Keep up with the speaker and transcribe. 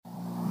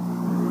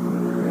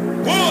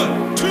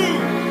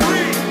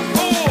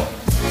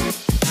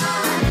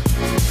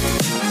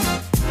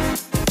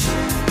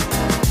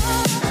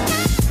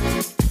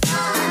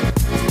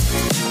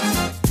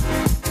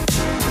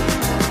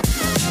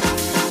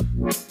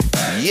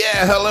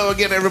Yeah, hello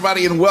again,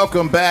 everybody, and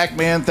welcome back,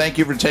 man. Thank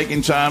you for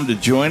taking time to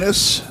join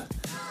us.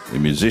 The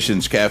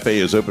Musicians Cafe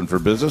is open for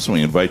business, and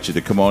we invite you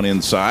to come on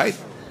inside.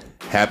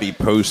 Happy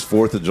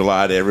post-4th of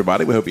July to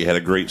everybody. We hope you had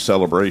a great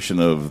celebration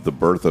of the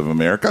birth of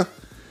America,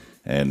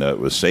 and it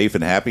was safe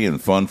and happy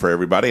and fun for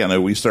everybody. I know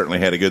we certainly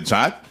had a good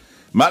time.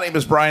 My name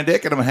is Brian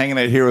Dick, and I'm hanging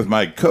out here with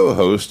my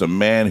co-host, a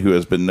man who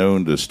has been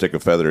known to stick a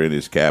feather in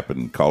his cap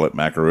and call it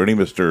macaroni,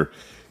 Mr.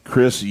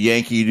 Chris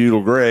Yankee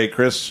Doodle Gray.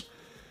 Chris,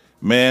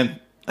 man,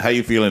 how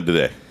you feeling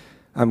today?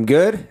 I'm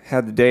good.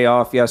 Had the day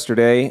off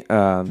yesterday.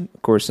 Of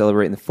course,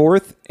 celebrating the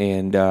 4th,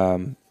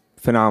 and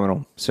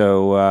phenomenal.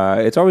 So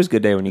it's always a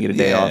good day when you get a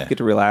day off. Get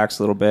to relax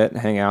a little bit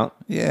and hang out.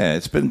 Yeah,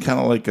 it's been kind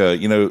of like,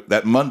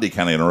 that Monday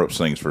kind of interrupts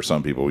things for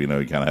some people. You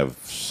kind of have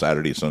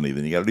Saturday, Sunday,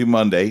 then you got to do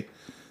Monday,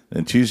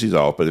 and Tuesday's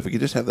off. But if we could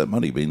just have that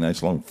Monday be a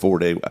nice long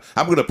 4-day,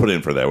 I'm going to put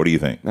in for that. What do you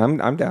think?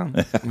 I'm down.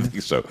 I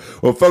think so.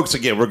 Well, folks,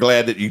 again, we're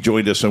glad that you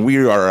joined us, and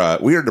we are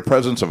in the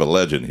presence of a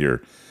legend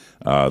here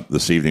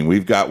this evening.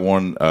 We've got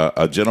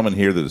a gentleman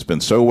here that has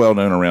been so well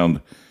known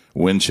around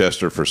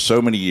Winchester for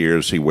so many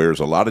years. He wears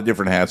a lot of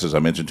different hats, as I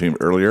mentioned to him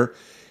earlier.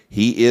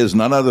 He is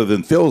none other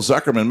than Phil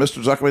Zuckerman.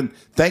 Mr. Zuckerman,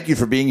 thank you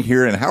for being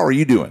here, and how are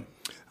you doing?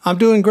 I'm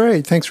doing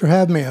great. Thanks for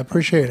having me. I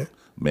appreciate it.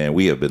 Man,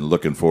 we have been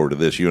looking forward to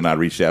this. You and I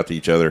reached out to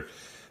each other.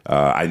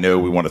 I know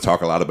we want to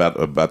talk a lot about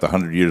the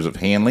 100 years of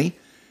Hanley.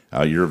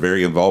 You're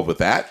very involved with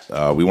that.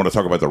 We want to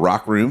talk about the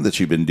Rock Room that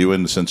you've been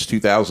doing since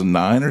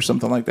 2009 or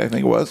something like that, I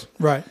think it was.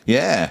 Right.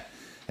 Yeah.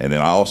 And then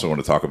I also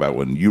want to talk about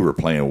when you were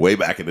playing way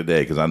back in the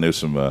day, because I know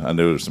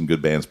there's some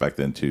good bands back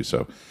then too.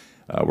 So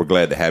we're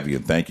glad to have you,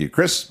 and thank you,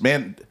 Chris.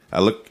 Man, I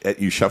look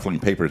at you shuffling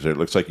papers there. It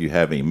looks like you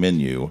have a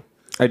menu.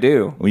 I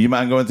do. Will you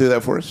mind going through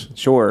that for us?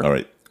 Sure. All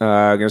right.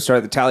 Going to start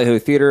at the Tally Ho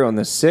Theater on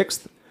the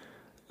 6th,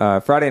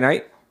 Friday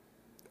night.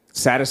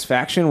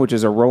 Satisfaction, which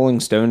is a Rolling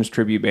Stones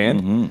tribute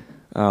band.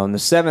 Mm-hmm. On the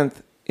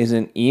 7th is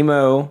an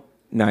emo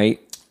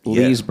night,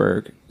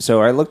 Leesburg.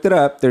 So I looked it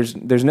up. There's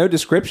no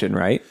description,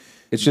 right?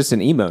 It's just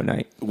an emo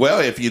night.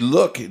 Well, if you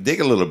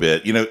dig a little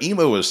bit,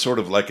 emo is sort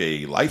of like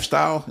a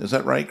lifestyle. Is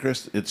that right,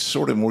 Chris? It's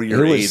sort of more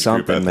your age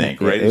group, I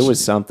think, right? It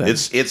was something.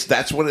 It's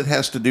that's what it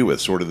has to do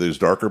with, sort of those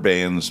darker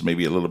bands,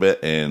 maybe a little bit,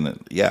 and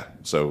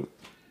so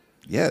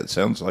it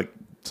sounds like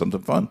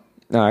something fun.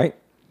 All right,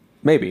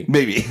 maybe.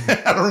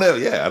 I don't know.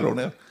 Yeah, I don't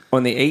know.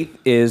 On the 8th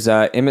is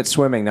Emmett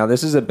Swimming. Now,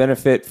 this is a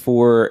benefit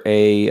for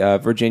a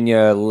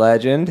Virginia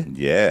legend.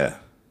 Yeah.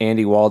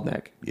 Andy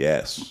Waldneck.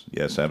 Yes,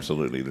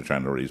 absolutely. They're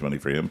trying to raise money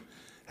for him.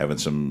 Having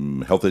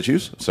some health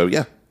issues, so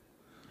yeah.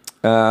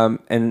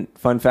 And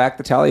fun fact,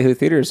 the Tally Ho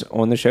Theater is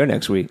on the show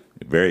next week.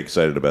 Very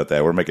excited about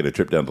that. We're making a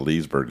trip down to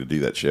Leesburg to do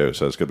that show,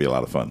 so it's going to be a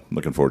lot of fun.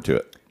 Looking forward to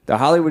it. The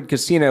Hollywood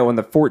Casino on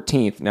the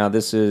 14th, now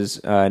this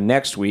is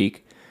next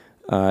week,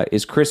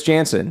 is Chris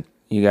Jansen.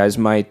 You guys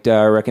might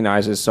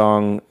recognize his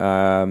song,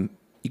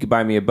 You Could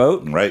Buy Me a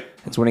Boat. Right.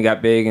 That's when he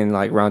got big in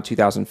around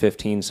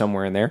 2015,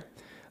 somewhere in there.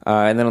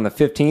 And then on the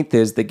 15th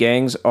is The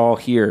Gang's All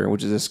Here,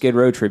 which is a Skid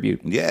Row tribute.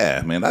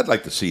 Yeah, man, I'd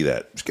like to see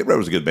that. Skid Row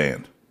was a good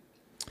band.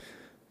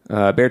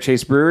 Bear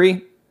Chase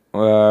Brewery,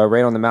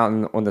 right on the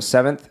mountain on the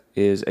 7th,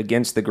 is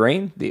Against the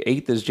Grain. The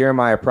 8th is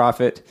Jeremiah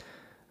Prophet,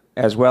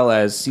 as well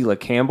as Sela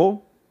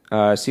Campbell.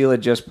 Sela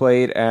just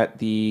played at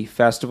the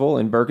festival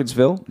in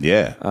Burkittsville.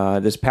 Yeah.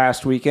 This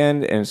past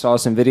weekend, and saw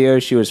some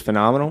videos. She was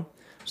phenomenal.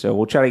 So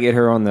we'll try to get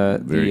her on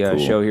the cool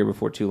show here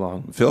before too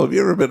long. Phil, have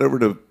you ever been over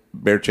to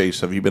Bear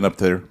Chase? Have you been up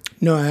there?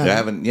 No, I haven't. You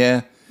haven't?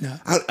 Yeah.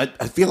 No.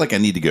 I feel like I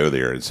need to go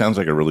there. It sounds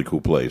like a really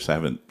cool place. I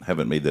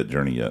haven't made that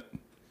journey yet.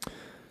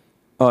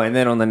 Oh, and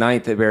then on the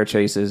 9th at Bear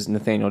Chase is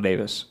Nathaniel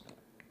Davis.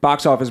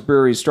 Box Office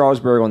Brewery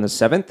Strasburg on the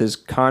 7th is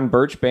Con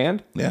Birch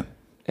Band. Yeah.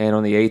 And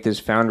on the 8th is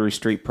Foundry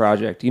Street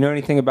Project. Do you know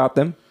anything about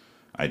them?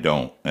 I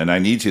don't, and I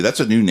need to. That's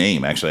a new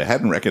name, actually. I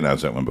hadn't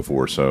recognized that one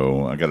before,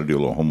 so I got to do a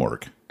little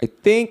homework. I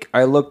think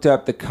I looked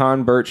up the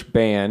Con Birch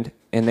Band,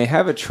 and they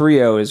have a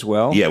trio as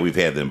well. Yeah, we've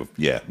had them.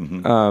 Yeah.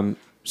 Mm-hmm.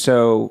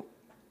 So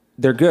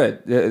they're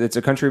good. It's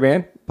a country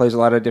band. Plays a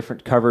lot of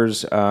different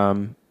covers.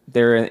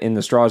 They're in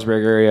the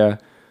Strasburg area,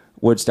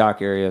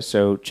 Woodstock area.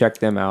 So check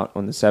them out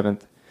on the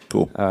 7th.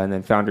 Cool. And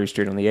then Foundry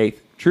Street on the 8th.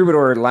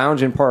 Troubadour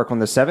Lounge and Park on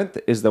the 7th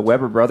is the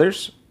Weber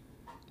Brothers.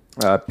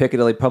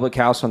 Piccadilly Public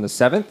House on the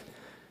 7th.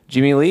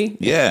 Jimmy Lee.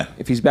 Yeah.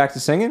 If he's back to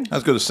singing. I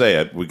was going to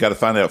say, we got to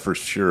find out for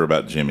sure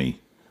about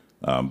Jimmy.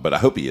 But I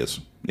hope he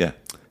is. Yeah.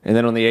 And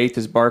then on the 8th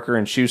is Barker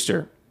and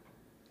Schuster.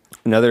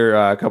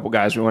 Another couple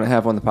guys we want to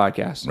have on the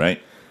podcast.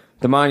 Right.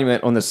 The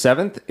Monument on the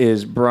 7th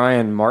is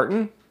Brian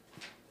Martin.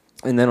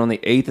 And then on the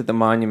 8th at the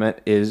Monument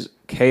is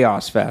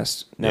Chaos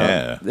Fest.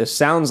 Now, This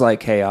sounds like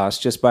chaos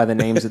just by the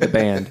names of the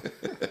band.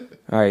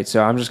 All right,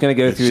 so I'm just going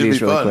to go through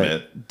these really quick.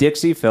 Man.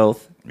 Dixie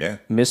Filth. Yeah.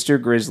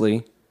 Mr.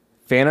 Grizzly.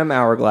 Phantom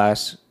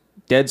Hourglass.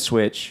 Dead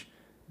Switch.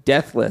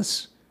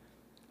 Deathless.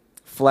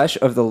 Flesh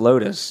of the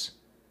Lotus.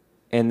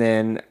 And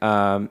then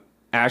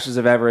Ashes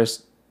of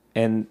Everest.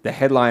 And the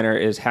headliner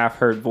is Half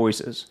Heard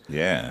Voices.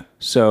 Yeah.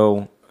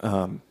 So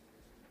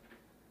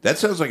that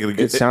sounds like a good.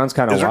 It sounds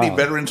kind of. Is there wild. any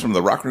veterans from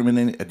the Rock Room in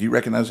any? Do you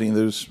recognize any of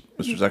those,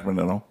 Mr.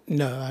 Zuckerman, at all?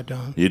 No, I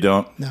don't. You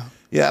don't? No.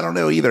 Yeah, I don't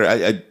know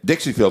either.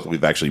 Dixie Fields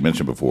we've actually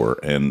mentioned before,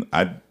 and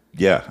I'd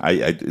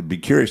be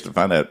curious to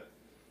find out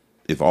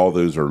if all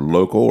those are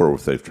local or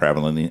if they've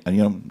traveled in.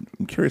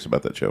 I'm curious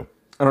about that show.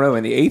 I don't know.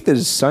 And the 8th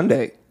is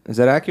Sunday. Is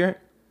that accurate?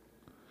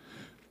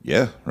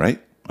 Yeah,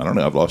 right. I don't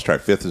know. I've lost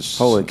track. 5th is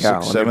holy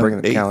cow. 6th, Let 7th, me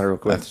bring the 8th. calendar real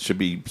quick. That should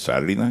be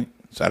Saturday night.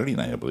 Saturday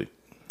night, I believe.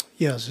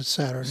 Yes, it's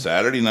Saturday.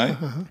 Saturday night.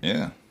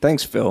 Yeah.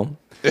 Thanks, Phil.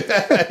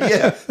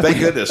 Yeah. Thank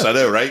goodness. I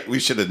know, right? We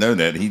should have known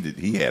that.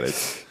 He had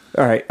it.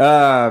 All right.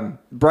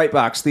 Bright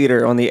Box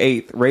Theater on the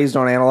 8th. Raised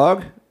on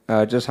Analog.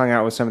 Just hung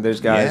out with some of those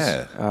guys.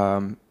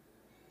 Yeah.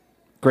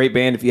 Great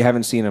band if you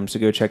haven't seen them, so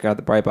go check out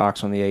the Bright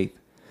Box on the 8th.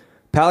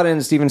 Paladin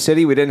in Stephen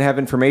City, we didn't have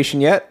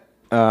information yet,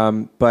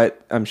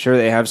 but I'm sure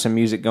they have some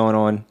music going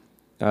on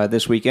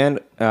this weekend.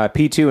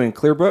 P2 in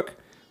Clearbrook.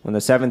 On the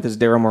 7th is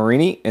Daryl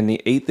Morini, and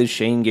the 8th is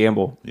Shane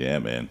Gamble. Yeah,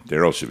 man.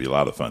 Daryl should be a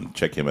lot of fun.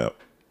 Check him out.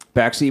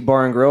 Backseat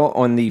Bar and Grill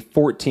on the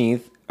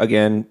 14th,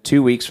 again,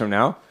 2 weeks from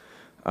now.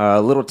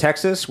 Little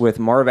Texas with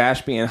Marv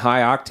Ashby and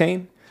High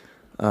Octane.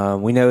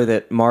 We know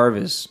that Marv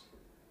is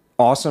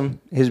awesome.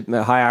 His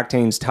High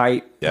Octane's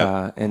tight.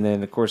 Yep. And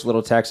then, of course,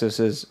 Little Texas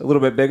is a little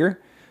bit bigger.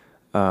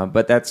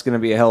 But that's going to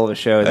be a hell of a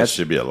show. That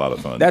should be a lot of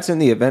fun. That's in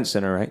the event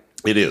center, right?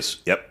 It is.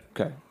 Yep.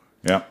 Okay.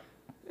 Yep.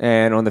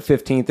 And on the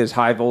 15th is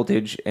High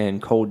Voltage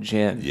and Cold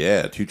Gin.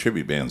 Yeah, 2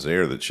 tribute bands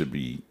there that should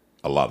be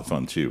a lot of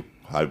fun, too.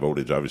 High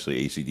Voltage, obviously,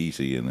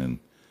 AC/DC, and then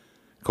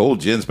Cold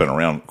Gin's been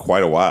around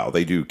quite a while.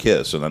 They do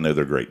Kiss, and I know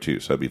they're great, too,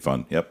 so that'd be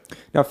fun. Yep.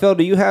 Now, Phil,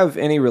 do you have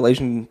any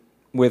relation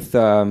with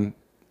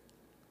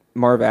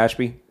Marv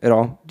Ashby at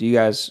all? Do you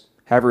guys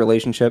have a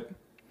relationship?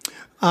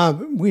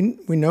 We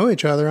know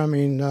each other. I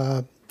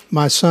mean,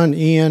 my son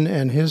Ian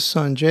and his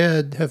son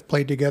Jed have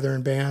played together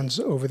in bands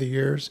over the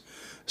years.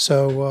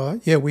 So,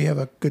 we have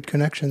a good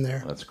connection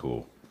there. That's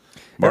cool.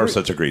 Marv's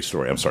such a great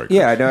story. I'm sorry, Chris.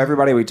 Yeah, I know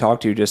everybody we talk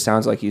to just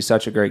sounds like he's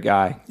such a great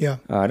guy. Yeah.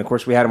 And, of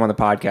course, we had him on the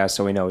podcast,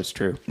 so we know it's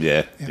true.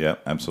 Yeah,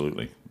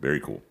 absolutely. Very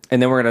cool. And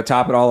then we're going to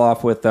top it all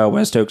off with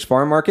West Oaks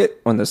Farm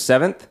Market on the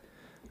 7th.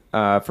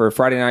 For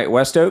Friday night,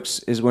 West Oaks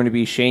is going to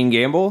be Shane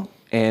Gamble,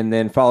 and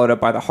then followed up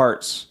by the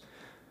Hearts.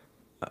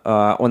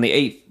 On the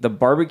 8th, the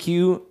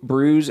Barbecue,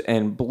 Brews,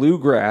 and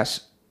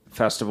Bluegrass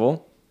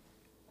Festival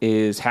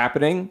is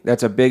happening.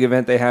 That's a big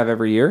event they have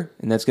every year,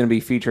 and that's going to be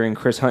featuring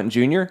Chris Hunt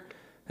Jr.,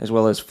 as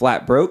well as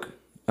Flat Broke,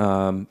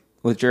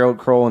 with Gerald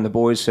Kroll and the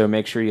boys, so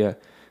make sure you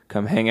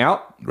come hang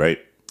out. Right.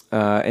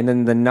 And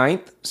then the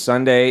 9th,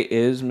 Sunday,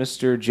 is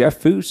Mr. Jeff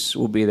Foose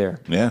will be there.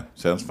 Yeah,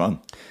 sounds fun.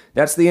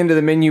 That's the end of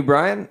the menu,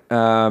 Brian.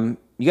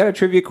 You got a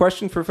trivia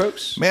question for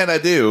folks? Man, I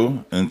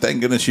do. And thank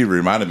goodness you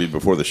reminded me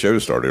before the show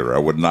started, or I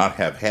would not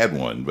have had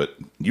one. But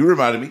you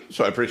reminded me,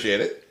 so I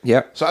appreciate it.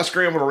 Yep. So I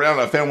scrambled around,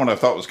 and I found one I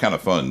thought was kind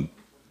of fun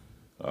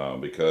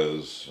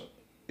because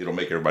it'll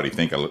make everybody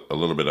think a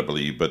little bit, I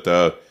believe. But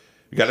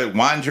you got to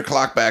wind your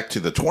clock back to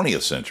the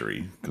 20th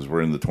century because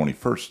we're in the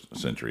 21st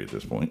century at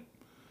this point.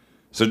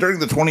 So during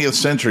the 20th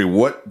century,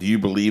 what do you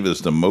believe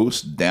is the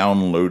most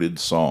downloaded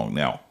song?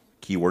 Now,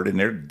 keyword in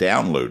there,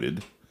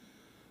 downloaded,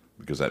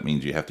 because that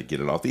means you have to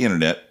get it off the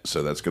internet,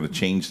 so that's going to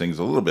change things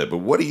a little bit. But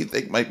what do you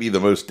think might be the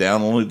most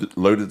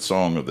downloaded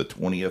song of the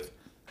 20th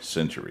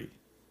century?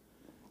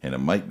 And it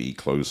might be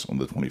close on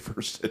the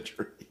 21st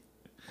century.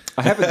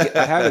 I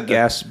have a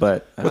guess,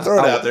 but Well,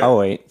 throw it out there. I'll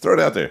wait. Throw it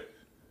out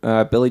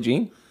there. Billie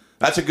Jean?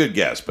 That's a good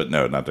guess, but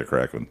no, not the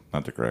correct one.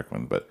 Not the correct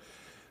one. But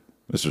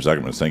Mr.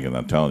 Zuckerman's thinking,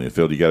 I'm telling you.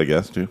 Phil, do you got a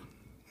guess, too?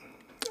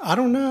 I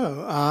don't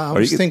know. I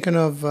was thinking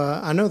of,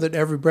 I know that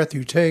Every Breath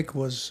You Take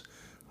was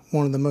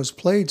one of the most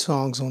played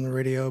songs on the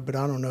radio, but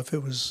I don't know if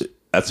it was.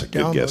 That's a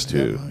good guess,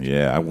 too.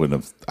 Yeah, I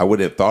wouldn't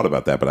have thought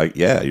about that, but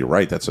you're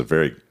right. That's a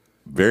very,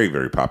 very,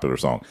 very popular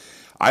song.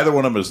 Either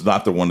one of them is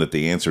not the one that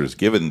the answer is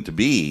given to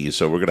be,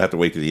 so we're going to have to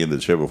wait to the end of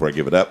the show before I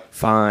give it up.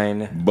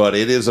 Fine. But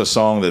it is a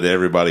song that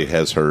everybody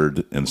has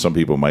heard, and some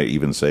people might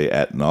even say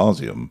ad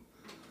nauseum.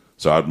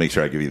 So I'll make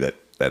sure I give you that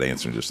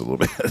answer in just a little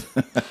bit.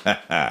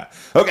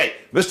 Okay,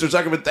 Mr.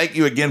 Zuckerman, thank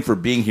you again for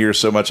being here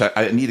so much.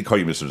 I need to call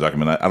you Mr.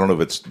 Zuckerman. I don't know if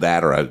it's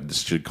that or I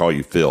just should call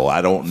you Phil.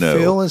 I don't know.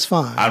 Phil is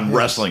fine. I'm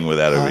wrestling with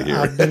that over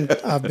here.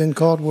 I've been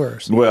called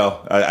worse.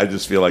 Well, I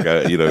just feel like,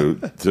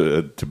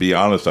 to be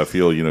honest, I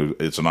feel,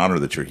 it's an honor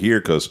that you're here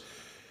because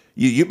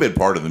you've been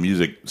part of the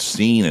music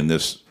scene in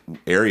this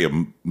area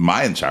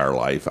my entire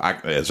life.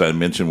 As I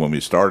mentioned when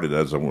we started,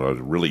 as I was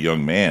a really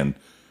young man,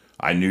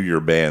 I knew your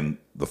band,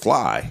 The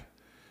Fly.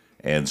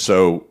 And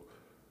so,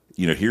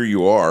 here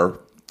you are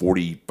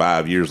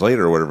 45 years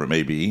later or whatever it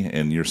may be,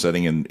 and you're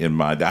sitting in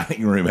my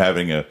dining room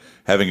having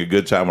a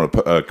good time on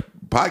a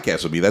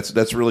podcast with me.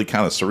 That's really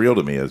kind of surreal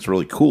to me. It's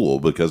really cool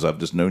because I've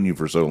just known you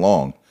for so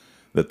long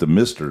that the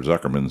Mr.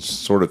 Zuckerman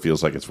sort of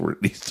feels like it's where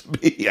it needs to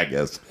be, I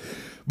guess.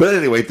 But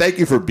anyway, thank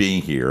you for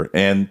being here.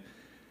 And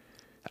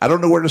I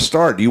don't know where to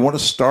start. Do you want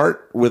to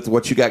start with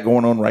what you got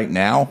going on right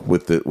now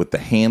with the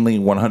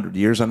Handling 100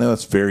 Years? I know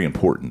that's very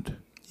important.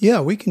 Yeah,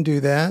 we can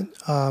do that.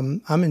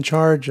 I'm in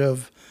charge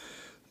of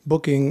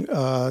booking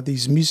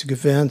these music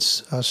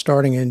events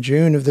starting in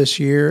June of this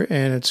year,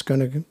 and it's going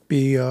to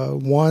be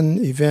one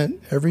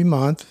event every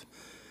month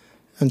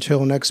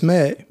until next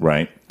May.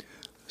 Right.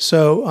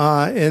 So,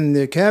 and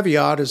the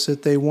caveat is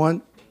that they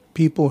want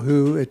people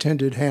who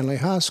attended Hanley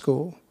High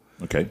School.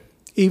 Okay.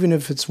 Even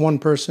if it's one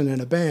person in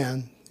a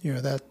band,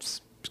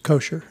 that's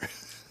kosher.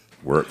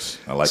 Works.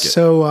 I like it.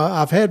 So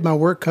I've had my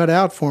work cut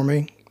out for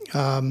me.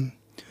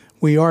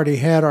 We already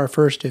had our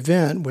first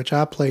event, which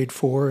I played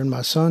for and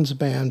my son's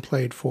band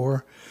played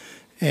for.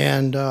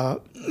 And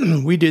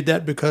we did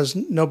that because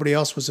nobody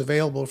else was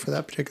available for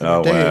that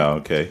particular day. Oh, wow.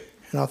 Okay.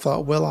 And I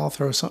thought, well, I'll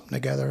throw something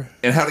together.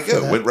 And how'd it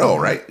go? Went well,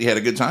 right? You had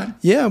a good time?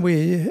 Yeah,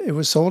 it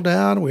was sold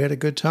out. We had a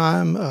good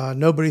time.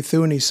 Nobody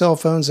threw any cell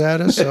phones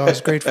at us, so I was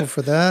grateful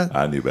for that.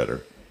 I knew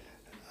better.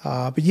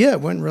 But yeah,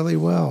 it went really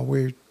well.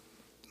 We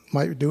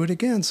might do it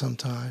again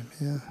sometime.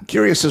 Yeah.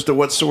 Curious as to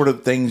what sort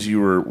of things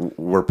you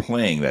were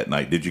playing that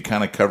night. Did you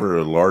kind of cover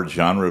a large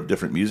genre of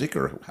different music,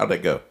 or how'd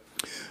that go?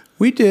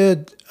 We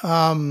did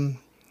some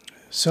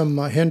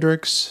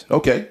Hendrix.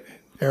 Okay.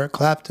 Eric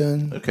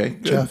Clapton. Okay.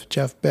 Good.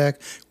 Jeff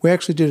Beck. We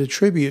actually did a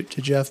tribute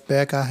to Jeff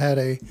Beck. I had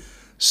a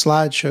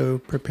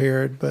slideshow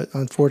prepared, but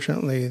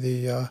unfortunately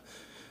the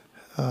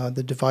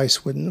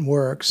device wouldn't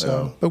work.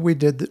 So, but we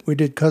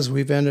did "'Cause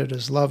We've Ended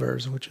as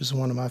Lovers," which is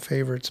one of my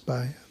favorites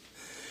by him.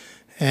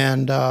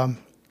 And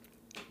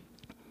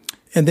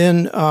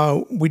then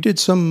we did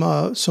some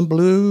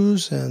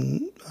blues,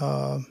 and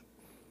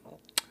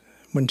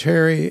when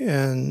Terry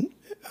and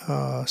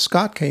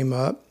Scott came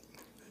up,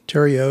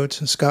 Terry Oates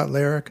and Scott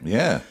Lyric.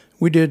 Yeah.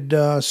 We did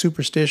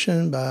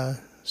 "Superstition" by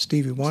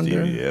Stevie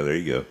Wonder. Yeah, there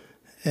you go.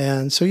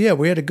 And so, yeah,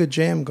 we had a good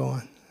jam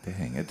going.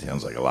 Dang, it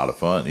sounds like a lot of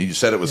fun. You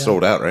said it was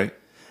sold out, right?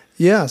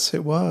 Yes,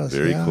 it was.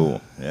 Very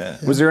cool.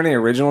 Yeah. Was there any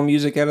original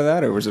music out of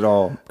that, or was it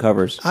all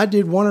covers? I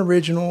did one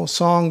original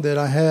song that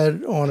I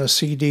had on a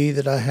CD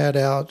that I had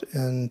out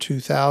in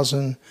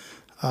 2000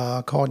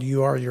 called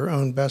 "You Are Your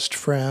Own Best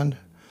Friend."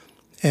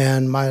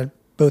 And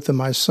both of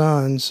my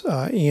sons,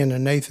 Ian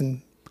and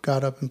Nathan,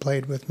 got up and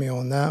played with me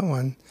on that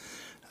one.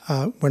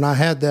 When I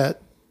had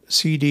that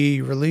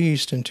CD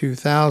released in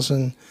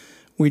 2000,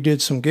 we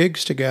did some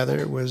gigs together.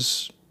 It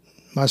was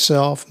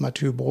myself, my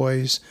two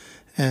boys,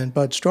 and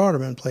Bud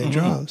Starterman played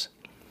drums.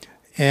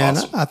 And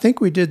awesome. I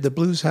think we did the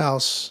Blues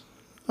House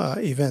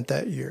event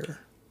that year,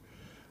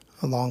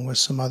 along with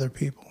some other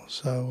people.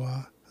 So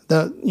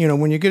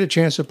when you get a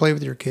chance to play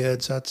with your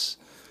kids, that's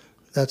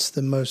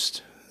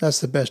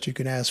the best you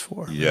can ask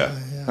for. Yeah.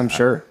 I'm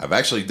sure. I've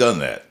actually done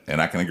that,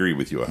 and I can agree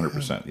with you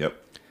 100%. Yep.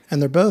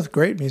 And they're both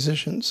great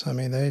musicians. I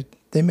mean,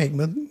 they make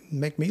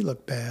me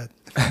look bad.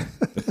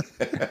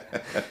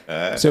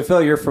 So,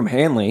 Phil, you're from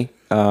Hanley,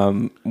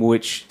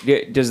 which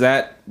does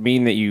that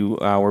mean that you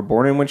were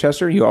born in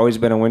Winchester? You always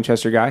been a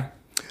Winchester guy?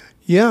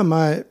 Yeah,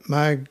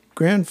 my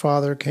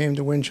grandfather came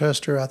to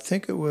Winchester, I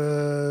think it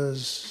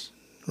was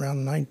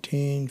around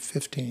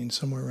 1915,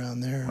 somewhere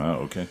around there.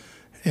 Oh, okay.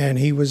 And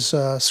he was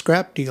a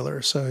scrap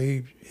dealer, so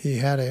he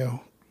had a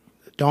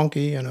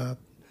donkey and a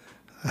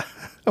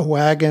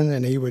wagon,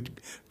 and he would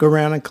go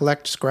around and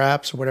collect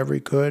scraps or whatever he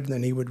could, and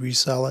then he would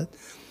resell it.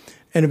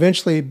 And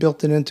eventually he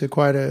built it into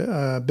quite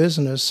a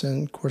business,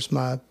 and of course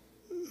my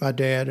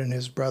dad and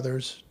his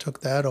brothers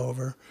took that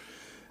over.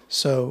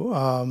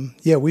 So,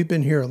 we've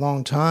been here a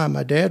long time.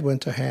 My dad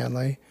went to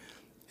Hanley,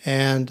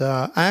 and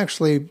I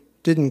actually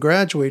didn't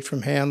graduate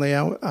from Hanley.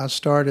 I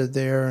started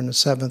there in the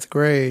 7th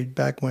grade,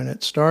 back when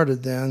it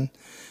started then.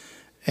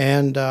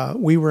 And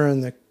we were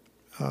in the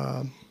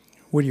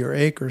Whittier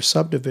Acres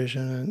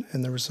subdivision,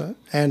 and there was an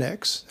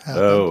annex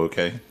happened. Oh,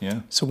 okay,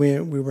 yeah. So we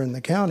were in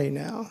the county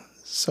now.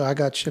 So I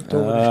got shipped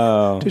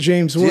over to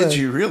James Wood. Did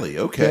you really?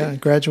 Okay. Yeah, I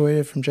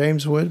graduated from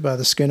James Wood by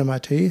the skin of my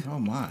teeth. Oh,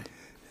 my.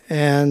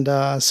 And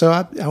so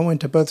I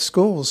went to both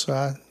schools.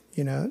 So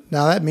now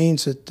that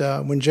means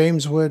that when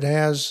James Wood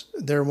has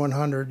their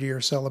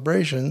 100-year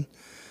celebration,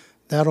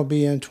 that'll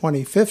be in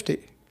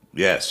 2050.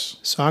 Yes.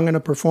 So I'm going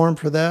to perform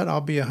for that. I'll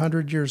be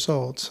 100 years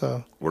old.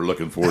 So we're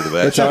looking forward to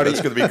that.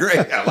 That's going to be great.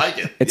 I like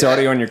it. It's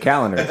already on your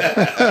calendar.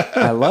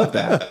 I love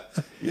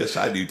that. Yes,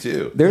 I do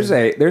too. There's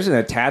an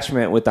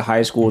attachment with the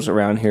high schools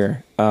around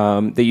here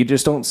that you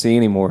just don't see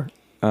anymore.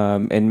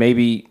 And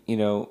maybe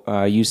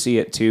you see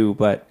it too.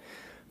 But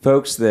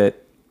folks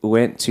that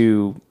went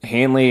to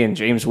Hanley and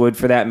James Wood,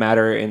 for that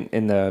matter,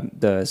 in the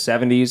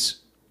 70s,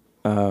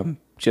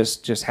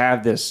 just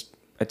have this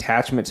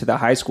attachment to the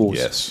high schools.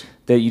 Yes.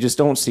 That you just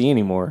don't see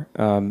anymore.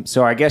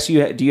 So I guess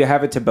do you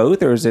have it to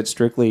both, or is it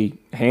strictly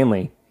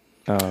Hanley?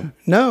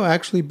 No,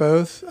 actually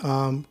both.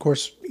 Of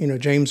course,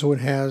 James Wood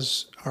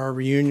has our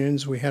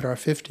reunions. We had our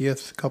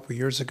 50th a couple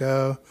years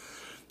ago.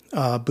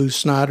 Boo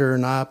Snyder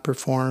and I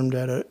performed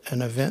at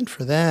an event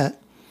for that.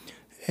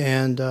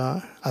 And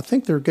I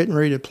think they're getting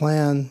ready to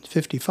plan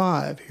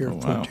 55 here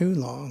for too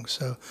long.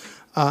 So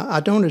I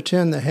don't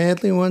attend the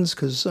Hadley ones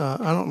because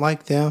I don't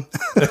like them.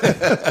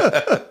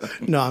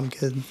 No, I'm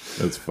kidding.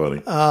 That's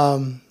funny.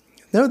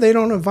 No, they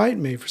don't invite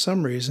me for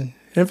some reason.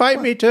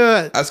 Invite me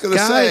to it. I was going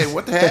to say,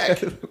 what the heck?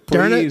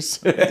 Please.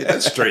 Get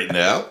that straightened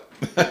out.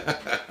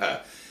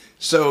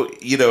 So,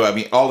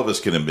 all of us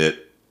can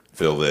admit,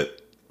 Phil,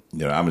 that,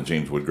 I'm a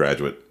James Wood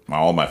graduate.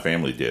 All my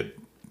family did.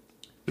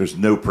 there's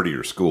no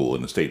prettier school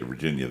in the state of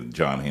Virginia than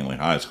John Hanley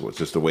High School. It's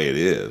just the way it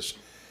is.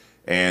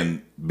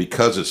 And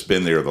because it's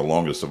been there the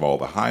longest of all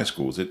the high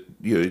schools,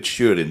 it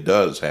should and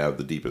does have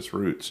the deepest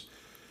roots.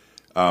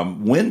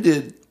 When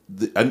did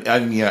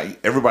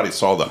everybody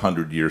saw the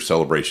 100-year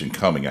celebration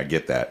coming? I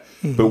get that,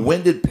 but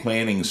when did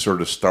planning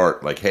sort of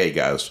start? Like, hey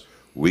guys,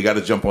 we got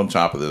to jump on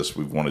top of this.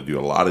 We want to do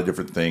a lot of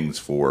different things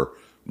for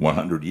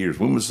 100 years.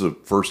 When was the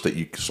first that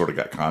you sort of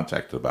got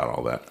contacted about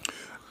all that?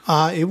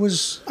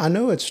 I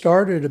know it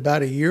started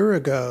about a year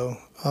ago.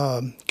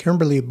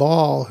 Kimberly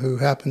Ball, who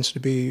happens to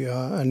be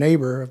a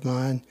neighbor of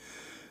mine,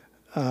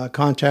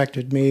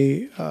 contacted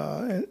me,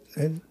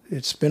 and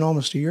it's been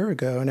almost a year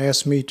ago, and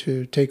asked me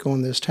to take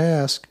on this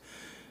task.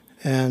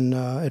 And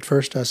at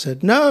first I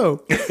said,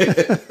 no. And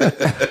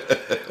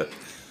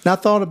I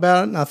thought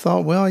about it, and I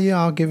thought, well, yeah,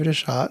 I'll give it a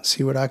shot,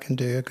 see what I can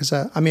do. Because,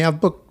 I've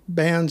booked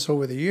bands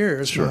over the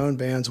years, sure, my own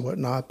bands and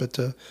whatnot, but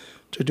to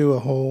do a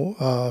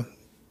whole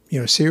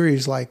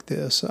series like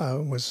this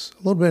was a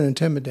little bit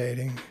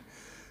intimidating.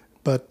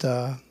 But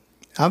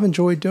I've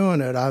enjoyed doing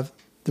it.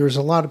 There's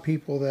a lot of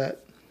people that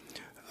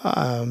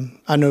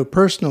I know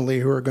personally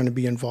who are going to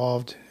be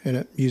involved in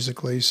it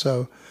musically,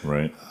 so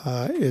right.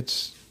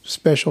 It's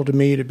special to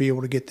me to be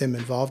able to get them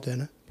involved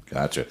in it.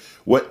 Gotcha.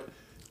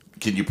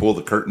 Can you pull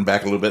the curtain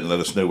back a little bit and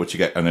let us know what you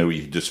got? I know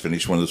you just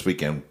finished one this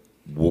weekend.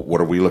 What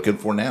are we looking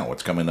for now?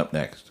 What's coming up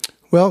next?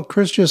 Well,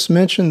 Chris just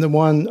mentioned the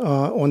one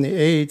on the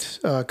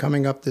 8th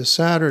coming up this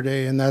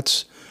Saturday, and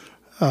that's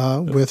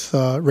with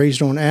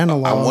Raised on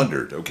Analog. I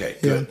wondered. Okay,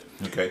 good.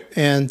 Yeah. Okay.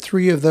 And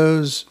 3 of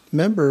those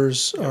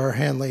members are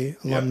Hanley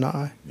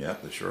alumni. Yeah,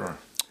 they sure are.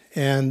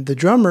 And the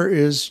drummer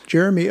is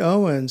Jeremy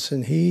Owens,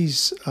 and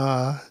he's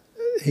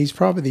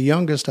probably the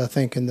youngest, I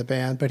think, in the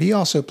band, but he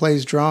also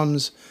plays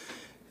drums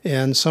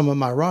in some of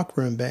my rock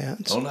room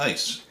bands. Oh,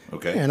 nice.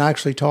 Okay. And I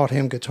actually taught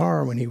him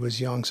guitar when he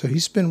was young, so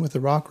he's been with the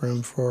rock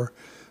room for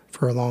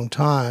a long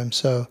time.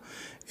 So,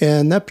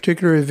 and that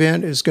particular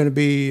event is going to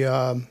be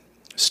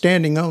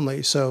standing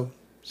only. So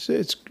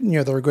it's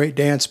they're a great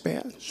dance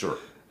band. Sure.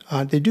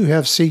 They do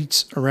have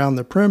seats around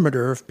the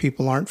perimeter if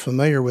people aren't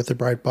familiar with the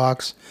Bright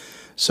Box,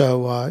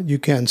 so you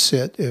can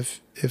sit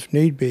if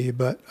need be,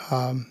 but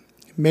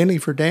mainly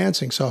for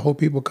dancing. So I hope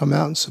people come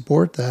out and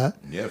support that.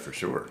 Yeah, for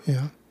sure.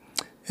 Yeah.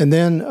 And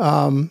then,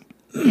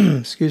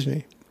 excuse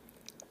me,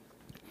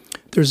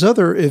 there's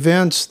other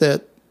events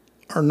that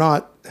are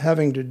not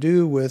having to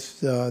do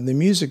with the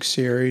music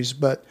series,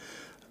 but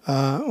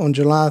on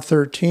July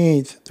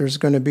 13th, there's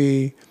going to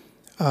be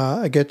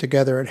a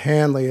get-together at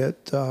Hanley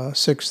at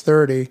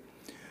 6:30,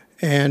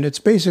 and it's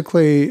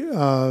basically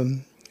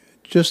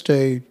just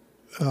a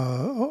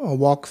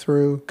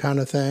walkthrough kind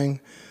of thing.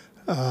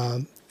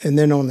 And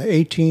then on the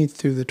 18th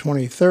through the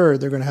 23rd,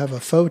 they're going to have a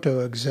photo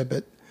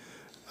exhibit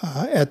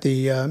at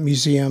the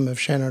Museum of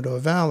Shenandoah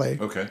Valley.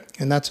 Okay.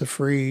 And that's a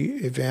free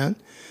event.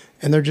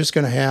 And they're just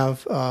going to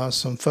have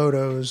some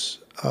photos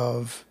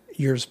of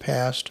years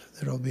past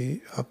that'll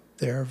be up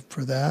there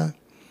for that.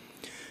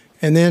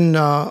 And then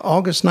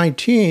August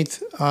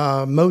 19th,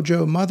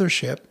 Mojo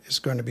Mothership is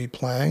going to be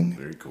playing.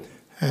 Very cool.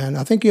 And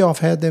I think you all have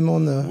had them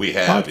on the We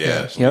have,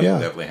 podcast. Yeah. Yeah.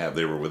 Definitely have.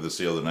 They were with us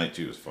the other night,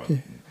 too. It was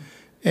fun.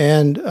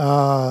 And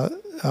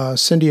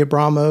Cindy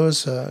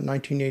Abramos, a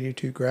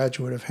 1982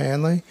 graduate of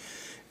Hanley.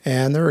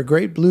 And they're a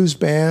great blues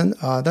band.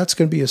 That's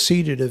going to be a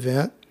seated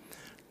event.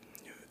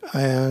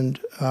 And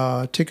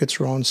tickets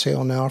are on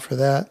sale now for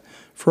that.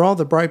 For all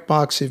the Bright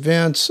Box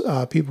events,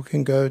 people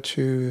can go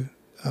to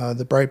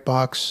the Bright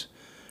Box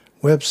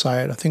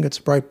website. I think it's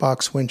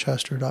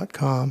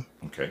brightboxwinchester.com.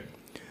 Okay.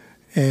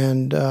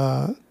 And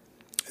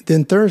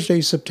then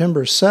Thursday,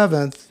 September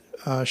 7th,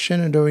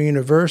 Shenandoah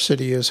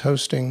University is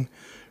hosting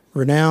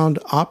renowned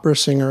opera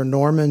singer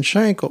Norman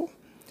Schenkel.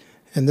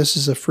 And this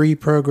is a free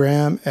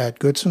program at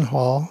Goodson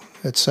Hall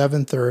at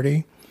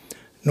 7:30.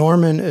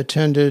 Norman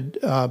attended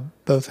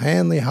both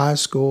Hanley High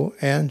School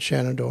and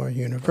Shenandoah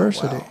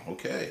University. Oh, wow.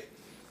 Okay.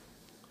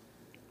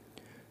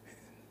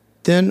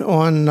 Then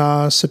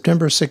on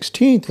September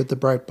 16th at the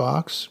Bright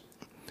Box,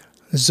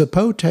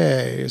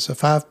 Zapote is a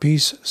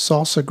 5-piece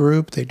salsa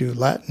group. They do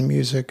Latin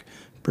music,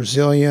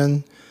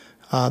 Brazilian.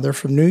 They're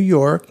from New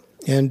York.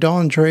 And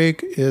Dawn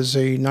Drake is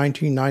a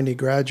 1990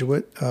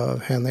 graduate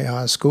of Hanley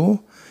High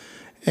School.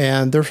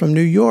 And they're from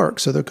New York,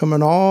 so they're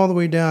coming all the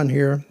way down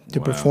here to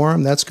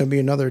perform. That's going to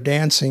be another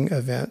dancing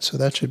event, so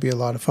that should be a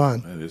lot of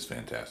fun. That is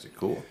fantastic.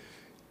 Cool.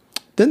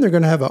 Then they're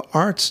going to have an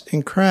arts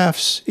and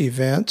crafts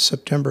event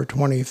September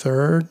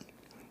 23rd,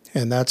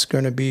 and that's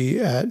going to be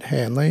at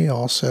Hanley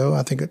also.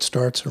 I think it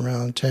starts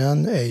around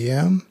 10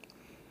 a.m.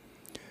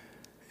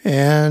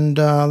 And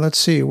let's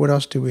see, what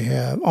else do we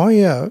have? Oh,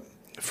 yeah,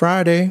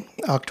 Friday,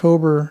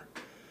 October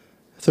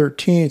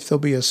 13th, there'll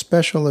be a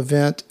special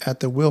event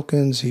at the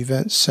Wilkins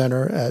Event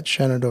Center at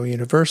Shenandoah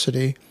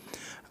University.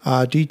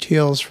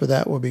 Details for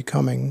that will be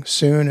coming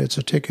soon. It's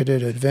a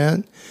ticketed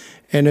event,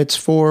 and it's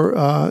for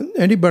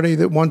anybody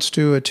that wants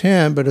to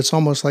attend, but it's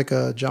almost like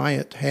a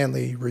giant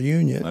Hanley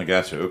reunion. I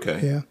got you. Okay.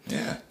 Yeah.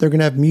 Yeah. They're going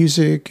to have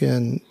music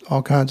and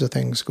all kinds of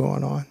things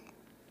going on.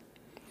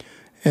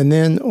 And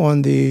then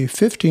on the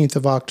 15th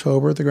of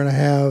October, they're going to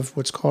have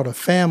what's called a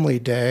family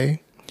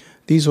day.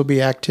 These will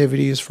be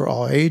activities for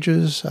all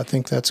ages. I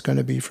think that's going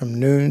to be from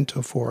noon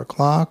to 4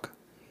 o'clock.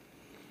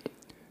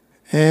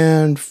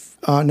 And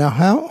now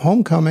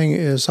homecoming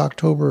is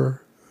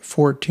October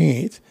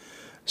 14th.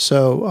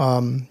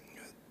 So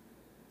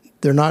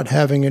they're not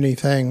having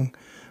anything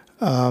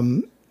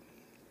in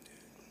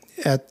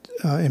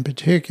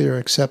particular,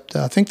 except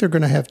I think they're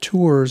going to have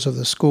tours of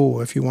the school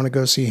if you want to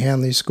go see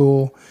Hanley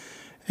School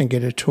and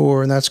get a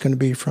tour, and that's going to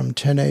be from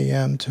 10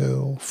 a.m.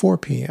 till 4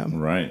 p.m.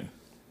 Right.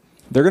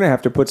 They're going to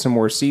have to put some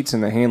more seats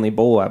in the Hanley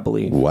Bowl, I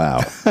believe.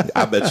 Wow.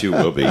 I bet you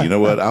will be. You know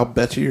what? I'll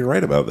bet you're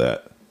right about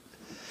that.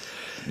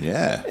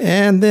 Yeah.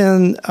 And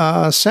then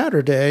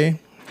Saturday,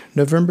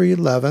 November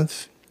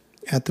 11th,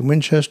 at the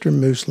Winchester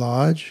Moose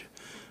Lodge,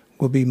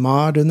 will be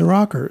Maude and the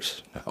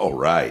Rockers. All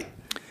right.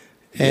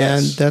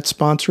 And Yes. that's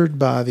sponsored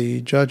by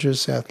the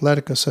Judges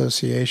Athletic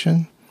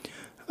Association.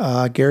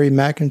 Gary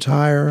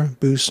McIntyre,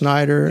 Boo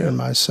Snyder, and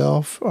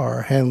myself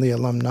are Hanley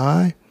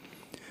alumni.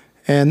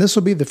 And this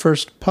will be the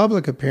first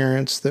public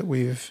appearance that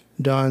we've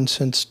done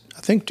since, I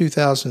think,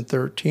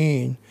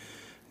 2013.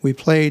 We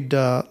played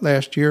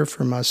last year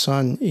for my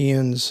son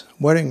Ian's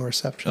wedding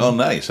reception. Oh,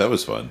 nice. That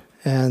was fun.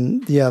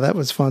 And, yeah, that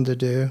was fun to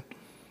do.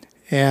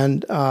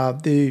 And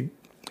the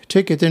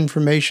ticket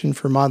information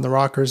for Mod and the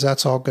Rockers,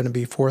 that's all going to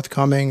be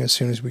forthcoming as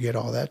soon as we get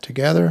all that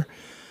together.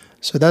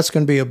 So that's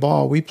going to be a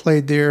ball. We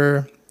played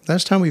there.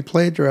 Last time we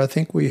played there, I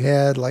think we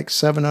had like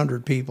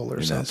 700 people or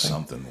Isn't that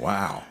something. something?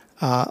 Wow.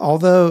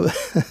 Although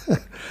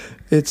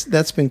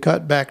that's been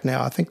cut back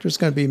now. I think there's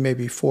going to be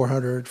maybe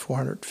 400,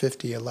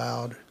 450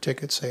 allowed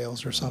ticket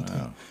sales or something.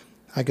 Wow.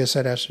 I guess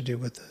that has to do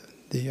with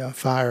the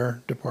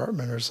fire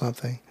department or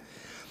something.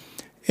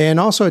 And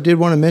also I did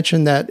want to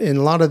mention that in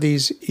a lot of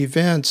these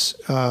events,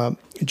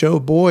 Joe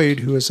Boyd,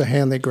 who is a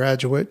Hanley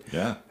graduate,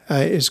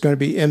 is going to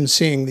be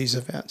emceeing these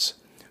events.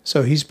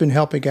 So he's been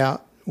helping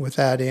out with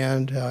that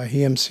end.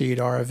 He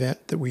emceed our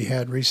event that we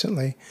had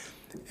recently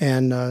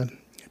and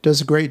does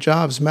a great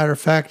job. As a matter of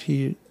fact,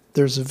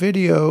 there's a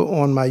video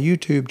on my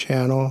YouTube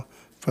channel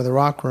for the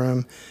Rock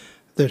Room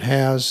that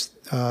has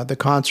the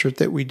concert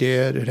that we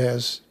did. It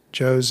has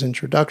Joe's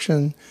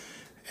introduction,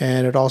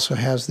 and it also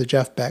has the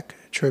Jeff Beck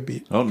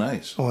tribute. Oh,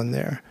 nice. On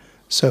there.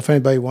 So if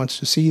anybody wants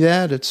to see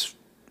that, it's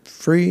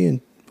free and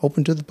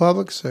open to the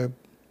public, so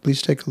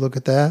please take a look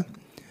at that.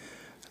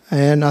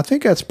 And I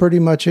think that's pretty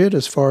much it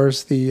as far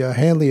as the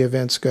Hanley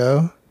events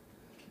go.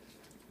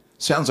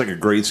 Sounds like a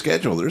great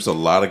schedule. There's a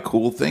lot of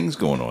cool things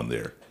going on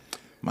there.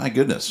 My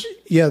goodness.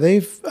 Yeah,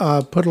 they've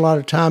put a lot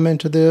of time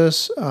into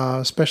this,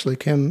 especially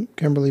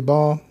Kimberly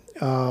Ball.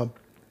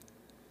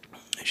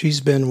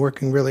 She's been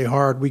working really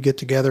hard. We get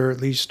together at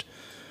least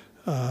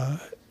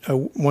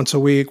once a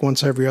week,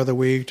 once every other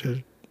week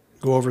to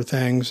go over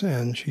things,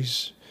 and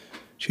she's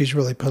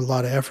really put a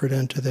lot of effort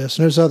into this.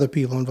 And there's other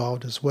people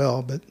involved as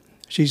well, but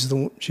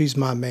she's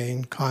my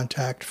main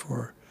contact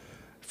for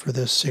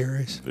this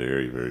series.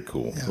 Very, very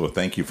cool. Yeah. Well,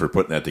 thank you for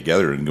putting that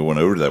together and going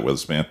over that with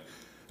us, man.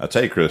 I'll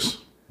tell you, Chris,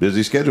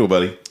 busy schedule,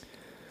 buddy.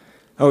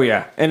 Oh,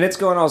 yeah. And it's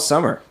going all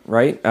summer,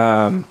 right?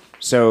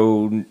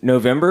 So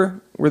November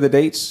were the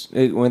dates?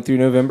 It went through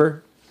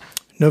November?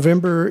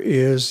 November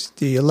is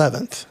the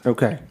 11th.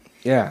 Okay.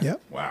 Yeah.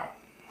 Yep. Wow.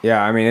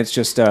 Yeah, I mean, it's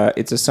just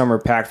it's a summer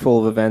packed full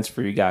of events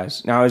for you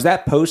guys. Now, is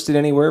that posted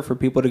anywhere for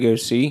people to go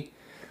see?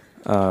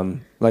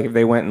 Like if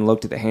they went and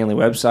looked at the Hanley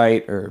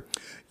website or...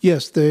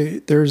 Yes,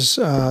 there's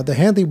the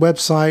Hanley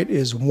website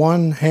is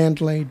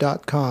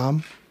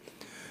onehandley.com,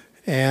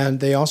 and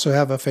they also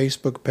have a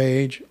Facebook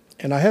page.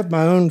 And I have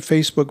my own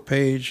Facebook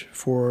page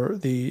for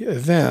the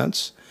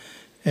events,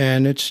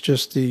 and it's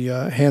just the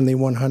Hanley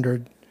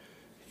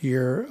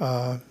 100-year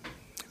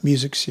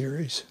music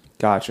series.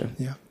 Gotcha.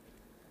 Yeah.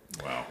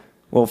 Wow.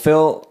 Well,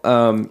 Phil,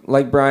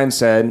 like Brian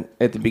said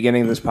at the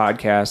beginning of this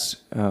podcast,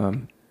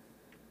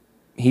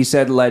 he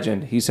said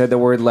legend. He said the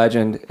word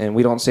legend, and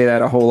we don't say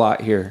that a whole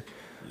lot here.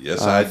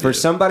 Yes, I did. For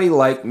somebody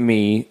like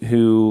me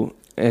who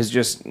has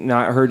just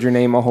not heard your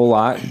name a whole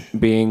lot,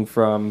 being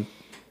from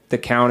the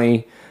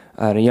county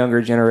and a younger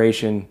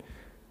generation,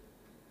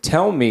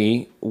 tell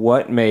me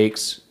what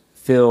makes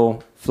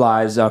Phil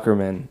Fly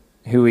Zuckerman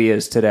who he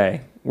is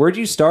today. Where'd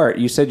you start?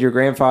 You said your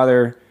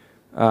grandfather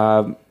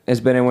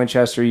has been in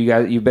Winchester.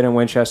 You've been in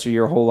Winchester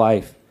your whole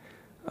life.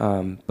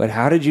 But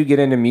how did you get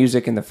into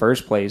music in the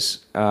first place?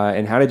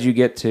 And how did you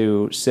get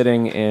to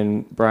sitting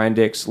in Brian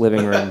Dick's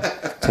living room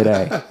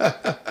today?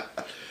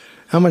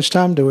 How much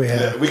time do we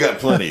have? We got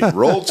plenty.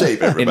 Roll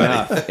tape,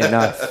 everybody.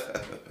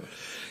 Enough.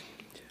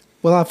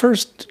 Well, I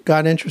first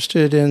got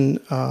interested in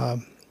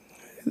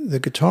the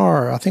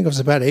guitar. I think I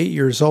was about 8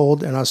 years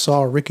old, and I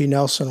saw Ricky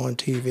Nelson on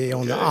TV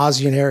on the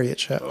Ozzie and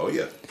Harriet show. Oh,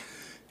 yeah.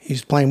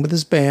 He's playing with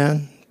his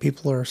band.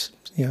 People are,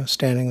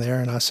 standing there,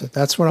 and I said,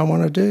 "That's what I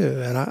want to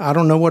do." And I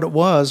don't know what it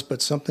was,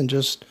 but something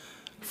just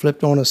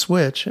flipped on a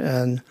switch.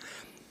 And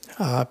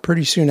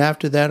pretty soon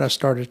after that, I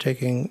started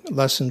taking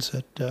lessons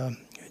at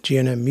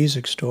G&M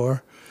Music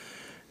Store,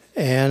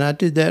 and I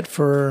did that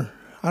for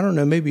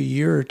maybe a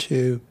year or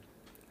two.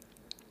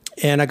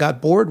 And I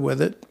got bored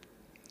with it.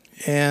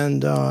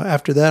 And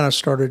after that, I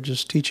started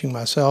just teaching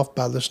myself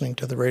by listening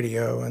to the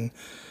radio and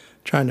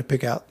trying to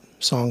pick out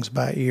songs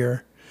by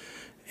ear.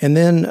 And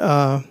then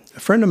a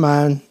friend of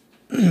mine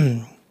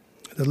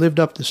that lived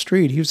up the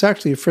street, he was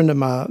actually a friend of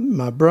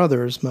my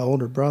brother's, my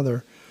older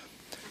brother,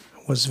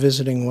 was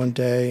visiting one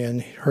day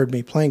and he heard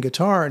me playing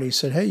guitar. And he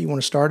said, "Hey, you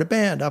want to start a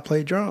band? I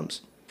play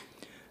drums."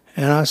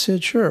 And I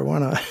said, "Sure, why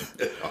not?"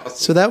 Awesome.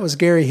 So that was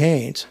Gary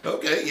Haynes.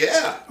 Okay,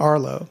 yeah.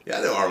 Arlo. Yeah,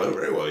 I know Arlo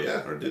very well,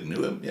 yeah. Or didn't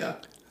know him, yeah.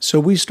 So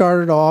we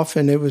started off,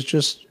 and it was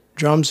just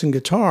drums and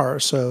guitar.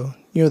 So,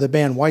 you know the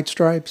band White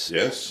Stripes?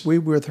 Yes. We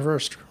were the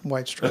first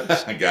White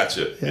Stripes. I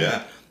gotcha,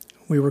 yeah.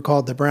 We were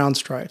called the Brown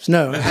Stripes.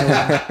 No.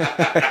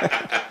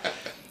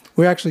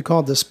 We were actually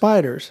called the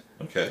Spiders.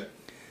 Okay.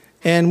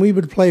 And we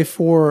would play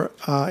for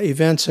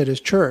events at his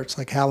church,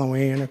 like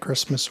Halloween or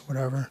Christmas or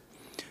whatever.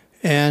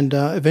 And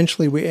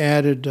eventually we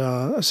added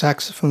a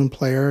saxophone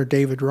player,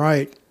 David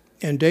Wright.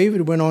 And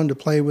David went on to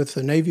play with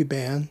the Navy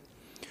band.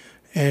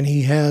 And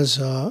he has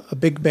a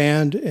big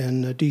band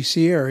in the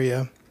D.C.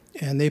 area.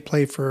 And they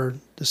play for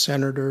the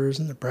senators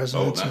and the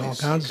presidents and all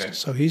kinds of stuff.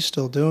 So he's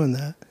still doing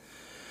that.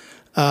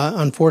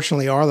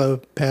 Unfortunately, Arlo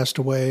passed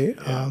away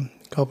a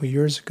couple of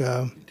years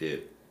ago. He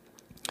did.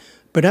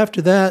 But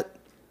after that,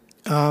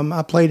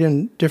 I played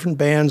in different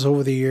bands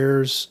over the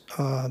years.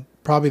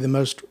 Probably the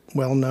most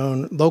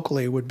well-known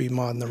locally would be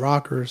Mod and the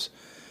Rockers.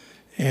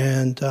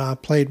 And I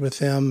played with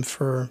them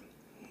for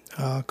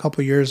a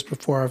couple of years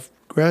before I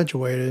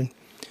graduated.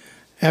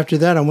 After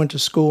that, I went to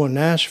school in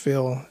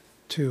Nashville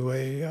to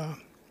a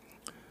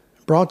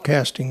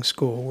broadcasting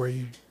school where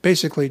you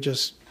basically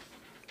just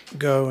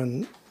go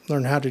and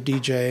learn how to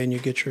DJ and you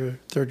get your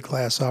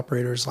third-class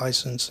operator's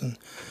license and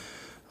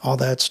all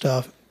that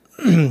stuff.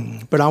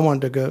 But I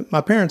wanted to go.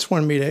 My parents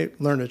wanted me to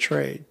learn a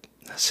trade.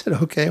 I said,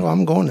 "Okay, well,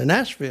 I'm going to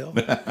Nashville."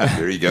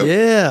 There you go.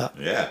 Yeah.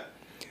 Yeah.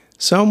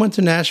 So I went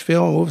to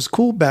Nashville, and what was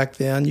cool back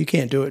then, you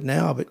can't do it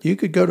now, but you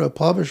could go to a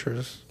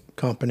publisher's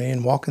company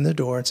and walk in the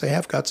door and say, "Hey,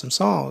 I've got some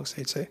songs."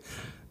 They'd say,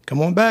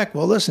 "Come on back,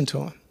 we'll listen to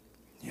them."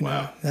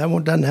 Wow. That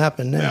one doesn't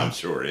happen now. Yeah, I'm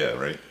sure, yeah,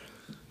 right.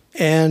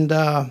 And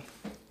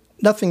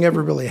nothing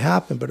ever really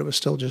happened, but it was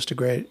still just a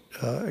great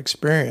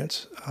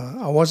experience.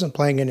 I wasn't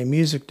playing any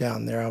music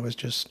down there. I was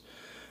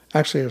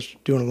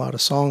doing a lot of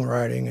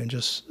songwriting and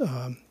just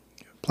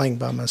playing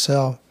by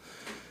myself.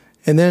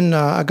 And then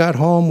I got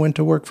home, went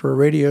to work for a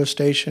radio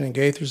station in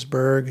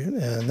Gaithersburg,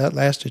 and that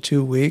lasted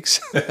 2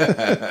 weeks.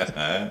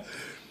 I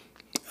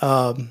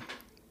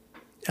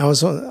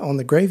was on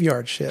the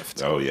graveyard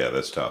shift. Oh, yeah,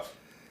 that's tough.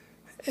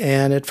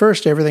 And at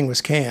first, everything was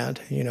canned.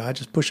 I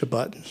just push a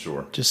button.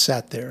 Sure. Just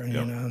sat there,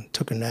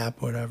 took a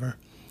nap, whatever.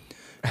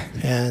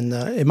 And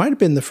it might have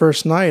been the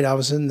first night I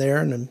was in there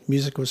and the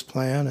music was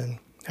playing, and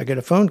I get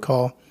a phone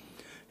call,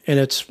 and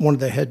it's one of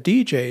the head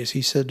DJs.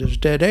 He said, "There's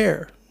dead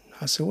air."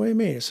 I said, "What do you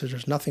mean?" He said,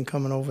 "There's nothing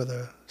coming over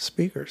the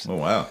speakers." Oh,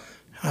 wow.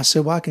 I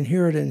said, "Well, I can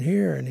hear it in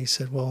here." And he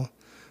said, "Well,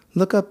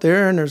 look up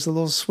there, and there's a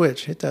little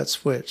switch. Hit that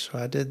switch." So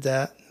I did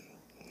that.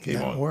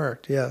 That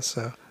worked, yeah.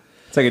 So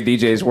it's like a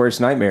DJ's worst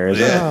nightmare,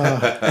 isn't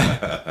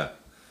it?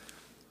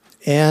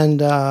 And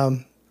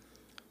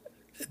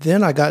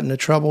then I got into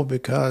trouble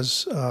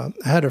because I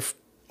had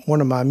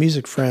one of my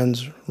music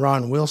friends,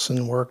 Ron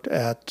Wilson, worked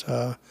at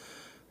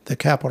the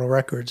Capitol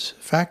Records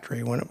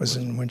factory when it was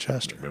in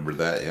Winchester. Remember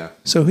that, yeah.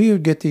 So he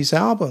would get these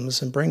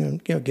albums and bring them,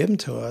 give them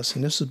to us,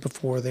 and this was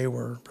before they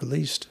were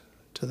released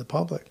to the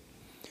public.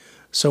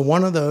 So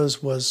one of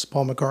those was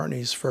Paul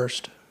McCartney's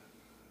first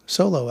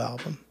solo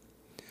album.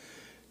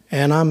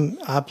 And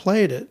I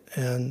played it,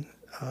 and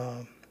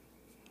I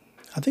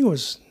think it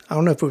was, I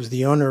don't know if it was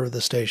the owner of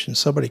the station,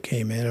 somebody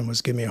came in and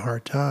was giving me a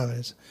hard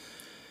time.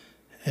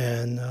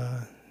 And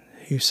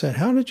he said,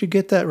 "How did you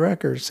get that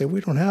record?" I said,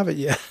 "We don't have it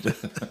yet."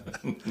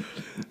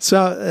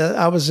 So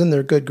I was in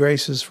their good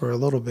graces for a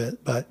little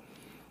bit. But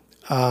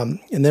and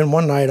then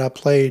one night I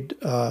played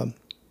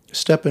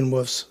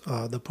Steppenwolf's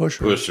The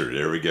Pusher. Pusher,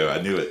 there we go.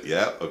 I knew it.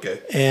 Yeah,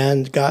 okay.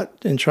 And got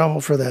in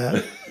trouble for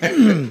that.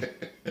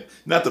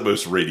 Not the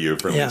most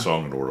radio-friendly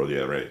song in the world.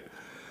 Yeah, right.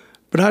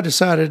 But I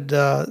decided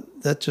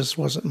that just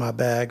wasn't my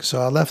bag,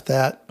 so I left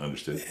that.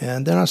 Understood.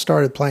 And then I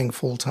started playing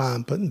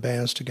full-time, putting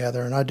bands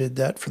together, and I did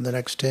that for the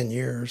next 10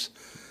 years,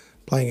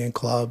 playing in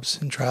clubs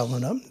and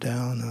traveling up and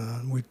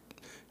down.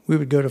 We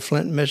would go to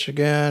Flint,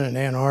 Michigan, and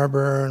Ann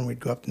Arbor, and we'd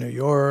go up to New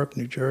York,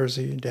 New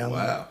Jersey, down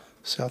to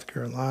South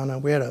Carolina.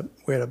 We had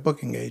a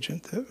booking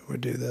agent that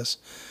would do this.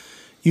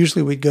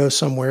 Usually we'd go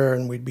somewhere,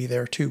 and we'd be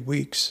there 2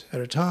 weeks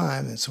at a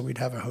time, and so we'd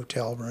have a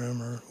hotel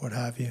room or what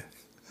have you.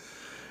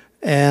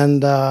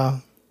 And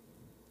well,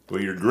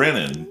 you're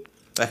grinning.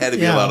 That had to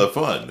be a lot of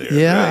fun there.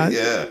 Yeah,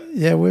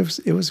 right?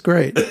 It was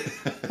great.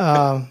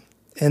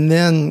 And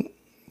then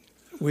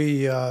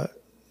we'd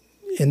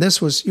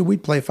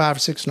play 5 or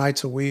 6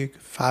 nights a week,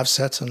 5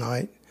 sets a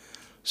night.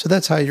 So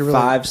that's how you really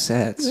 5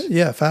 sets.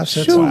 Yeah, 5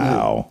 sets a week.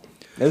 Wow.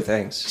 No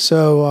thanks.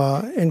 So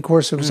and of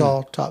course it was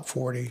all top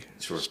 40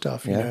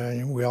 stuff.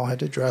 And we all had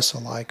to dress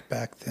alike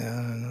back then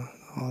and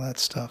all that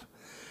stuff.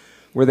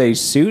 Were they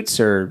suits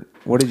or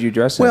what did you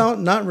dress in? Well,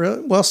 not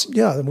really. Well,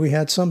 yeah, we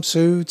had some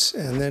suits,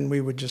 and then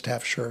we would just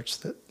have shirts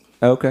that.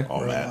 Okay.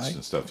 All masks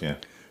and stuff, yeah.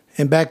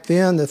 And back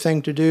then, the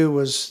thing to do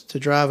was to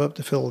drive up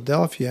to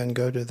Philadelphia and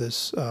go to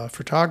this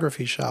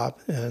photography shop,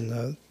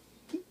 and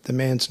the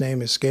man's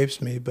name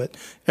escapes me, but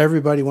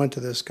everybody went to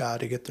this guy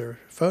to get their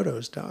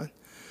photos done.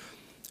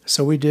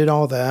 So we did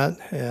all that,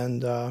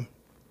 and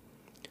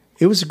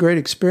it was a great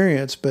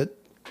experience, but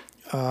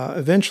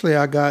eventually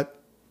I got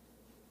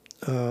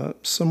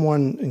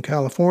someone in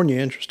California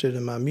interested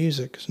in my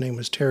music. His name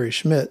was Terry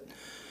Schmidt.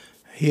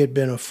 He had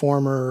been a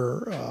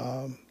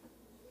former...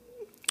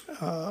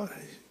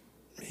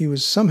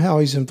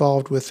 he's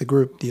involved with the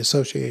group, the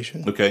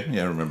association. Okay,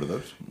 yeah, I remember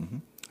those. Mm-hmm.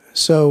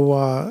 So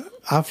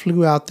I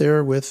flew out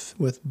there with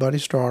Buddy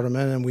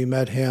Starterman, and we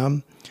met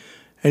him.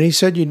 And he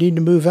said, you need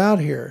to move out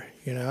here,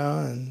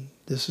 and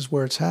this is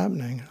where it's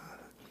happening.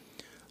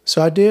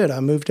 So I did. I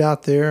moved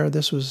out there.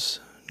 This was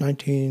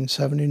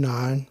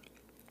 1979.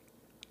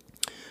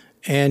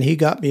 And he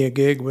got me a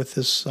gig with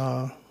this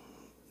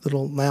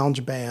little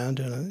lounge band.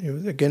 And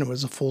it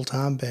was a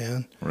full-time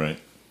band. Right.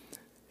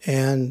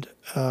 And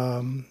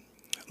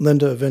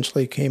Linda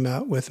eventually came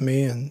out with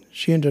me, and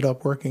she ended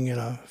up working in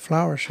a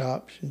flower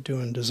shop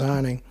doing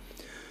designing.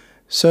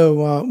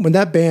 So when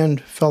that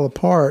band fell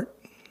apart,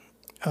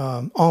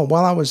 while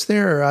I was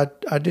there,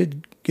 I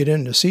did get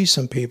in to see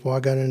some people. I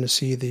got in to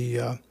see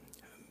the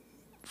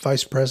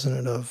vice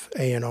president of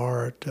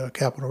A&R at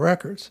Capitol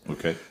Records.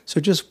 Okay. So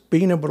just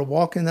being able to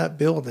walk in that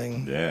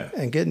building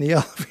and get in the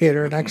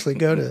elevator and actually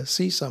go to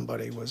see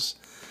somebody was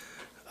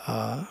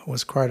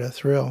quite a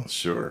thrill.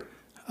 Sure.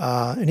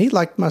 And he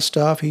liked my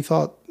stuff. He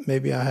thought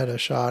maybe I had a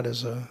shot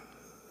as a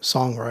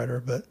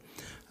songwriter. But,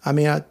 I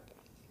mean,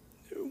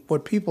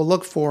 what people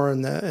look for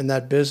in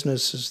that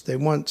business is they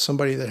want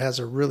somebody that has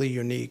a really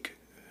unique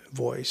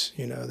voice,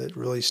 that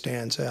really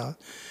stands out.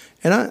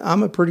 And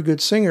I'm a pretty good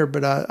singer,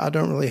 but I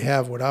don't really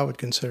have what I would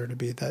consider to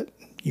be that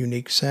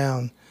unique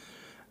sound.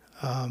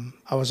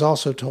 I was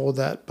also told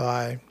that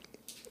by...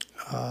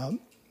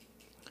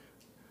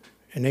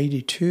 in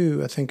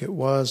 '82, I think it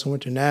was, I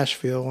went to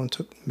Nashville and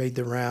made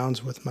the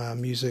rounds with my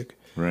music.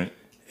 Right.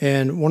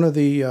 And one of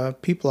the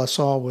people I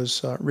saw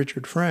was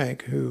Richard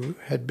Frank, who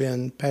had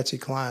been Patsy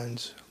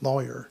Cline's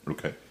lawyer.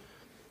 Okay.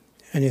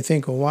 And you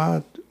think,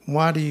 well,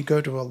 why do you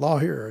go to a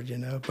lawyer,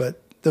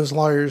 But those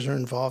lawyers are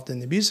involved in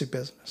the music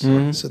business.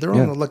 Mm-hmm. So they're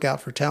on the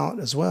lookout for talent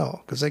as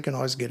well, because they can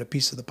always get a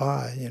piece of the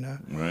pie,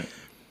 Right.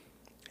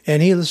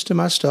 And he listened to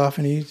my stuff,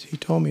 and he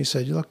told me, he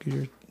said, look,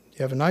 you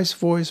have a nice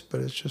voice,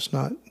 but it's just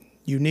not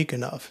unique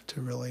enough to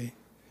really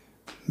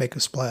make a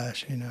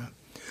splash,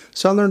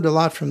 So I learned a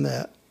lot from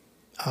that.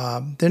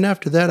 Then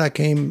after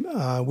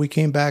that, we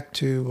came back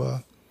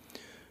to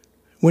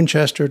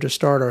Winchester to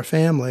start our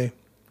family,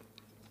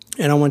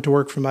 and I went to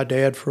work for my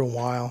dad for a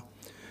while,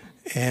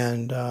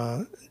 and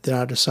then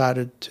I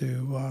decided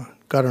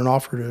got an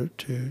offer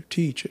to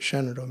teach at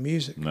Shenandoah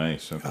Music.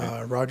 Nice.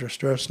 Okay. Roger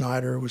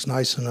Stroh-Snyder was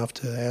nice enough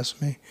to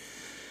ask me.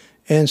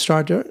 And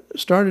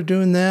started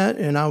doing that,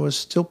 and I was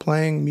still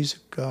playing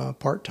music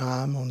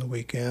part-time on the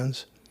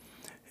weekends.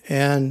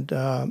 And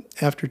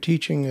after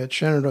teaching at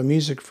Shenandoah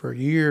Music for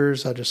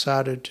years, I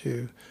decided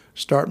to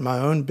start my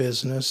own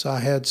business. I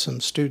had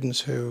some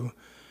students who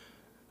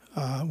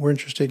were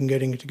interested in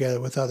getting together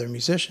with other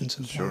musicians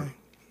and playing.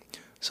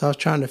 So I was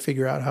trying to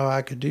figure out how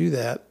I could do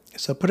that.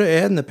 So I put an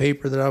ad in the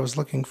paper that I was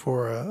looking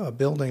for a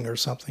building or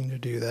something to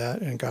do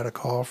that, and got a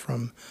call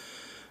from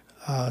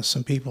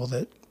some people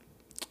that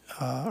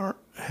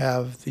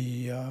have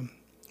the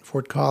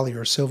Fort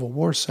Collier Civil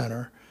War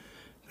Center,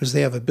 because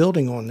they have a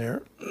building on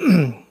there,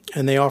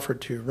 and they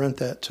offered to rent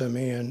that to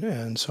me,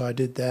 and so I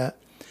did that.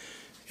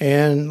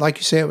 And like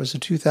you say, it was in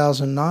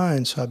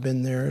 2009, so I've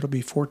been there. It'll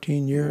be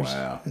 14 years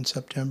in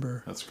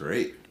September. That's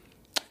great.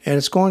 And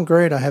it's going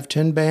great. I have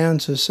 10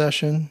 bands a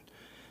session,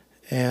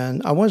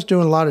 and I was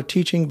doing a lot of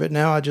teaching, but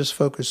now I just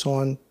focus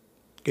on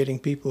getting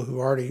people who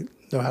already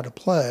know how to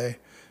play,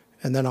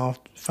 and then I'll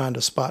find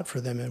a spot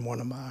for them in one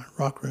of my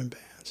rock room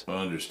bands. Well,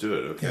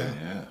 understood. Okay,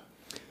 yeah.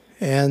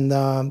 And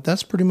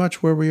that's pretty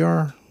much where we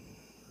are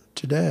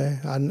today.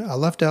 I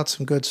left out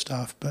some good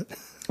stuff, but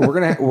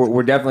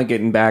we're definitely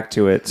getting back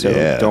to it,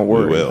 so don't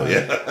worry. We will,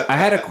 yeah. I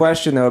had a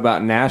question, though,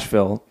 about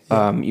Nashville.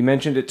 Yeah. You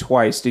mentioned it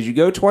twice. Did you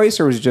go twice,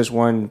 or was it just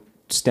one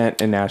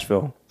stint in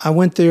Nashville? I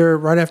went there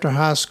right after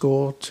high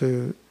school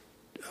to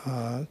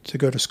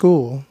go to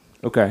school.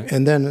 Okay.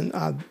 And then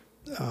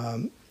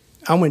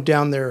I went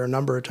down there a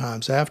number of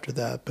times after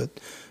that, but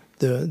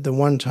the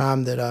one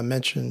time that I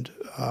mentioned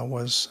I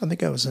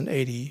think I was in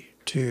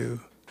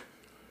 '82,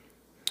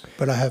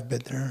 but I have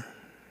been there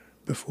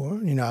before.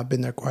 I've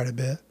been there quite a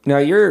bit. Now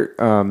you're,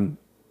 and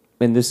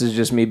this is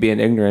just me being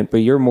ignorant, but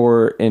you're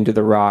more into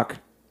the rock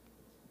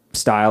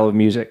style of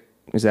music.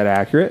 Is that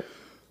accurate?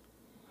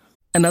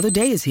 Another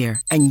day is here,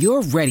 and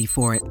you're ready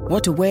for it.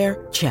 What to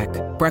wear? Check.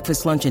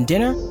 Breakfast, lunch, and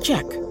dinner?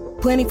 Check.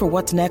 Planning for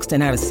what's next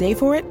and how to save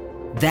for it?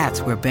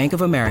 That's where Bank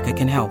of America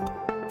can help.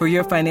 For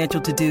your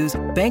financial to-dos,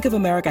 Bank of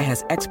America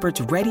has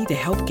experts ready to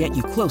help get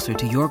you closer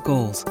to your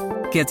goals.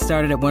 Get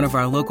started at one of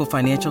our local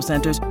financial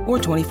centers or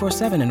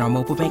 24/7 in our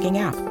mobile banking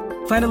app.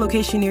 Find a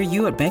location near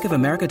you at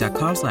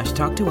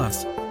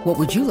bankofamerica.com/talktous. What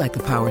would you like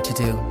the power to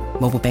do?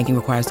 Mobile banking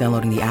requires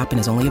downloading the app and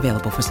is only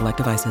available for select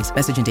devices.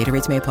 Message and data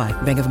rates may apply.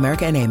 Bank of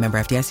America N.A., member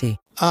FDIC.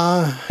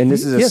 And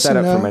this is a yes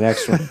setup and no. for my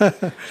next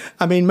one.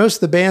 I mean, most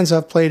of the bands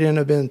I've played in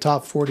have been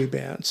top 40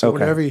 bands. So Okay.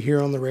 whatever you hear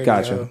on the radio.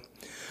 Gotcha.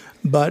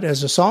 But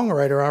as a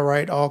songwriter, I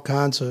write all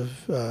kinds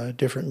of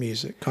different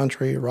music: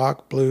 country,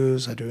 rock,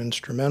 blues. I do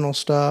instrumental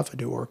stuff. I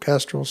do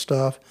orchestral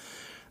stuff.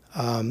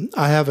 I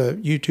have a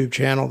YouTube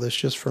channel that's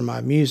just for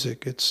my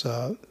music. It's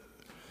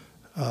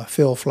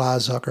Phil Fly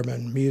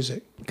Zuckerman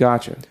Music.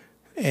 Gotcha.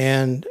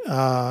 And,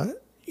 I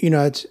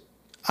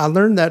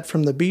learned that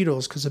from the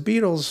Beatles, because the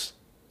Beatles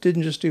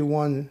didn't just do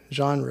one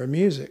genre of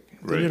music.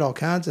 They Right. did all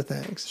kinds of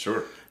things.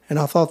 Sure. And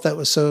I thought that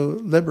was so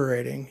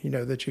liberating,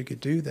 that you could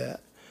do that.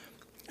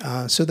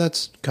 So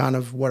that's kind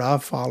of what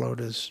I've followed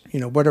is,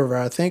 whatever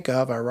I think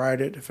of, I write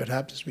it. If it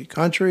happens to be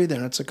country,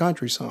 then it's a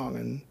country song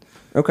and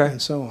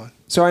so on.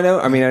 So I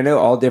know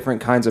all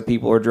different kinds of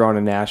people are drawn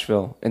to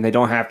Nashville, and they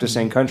don't have to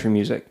sing country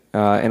music.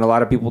 And a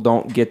lot of people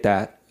don't get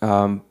that.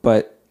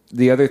 But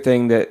the other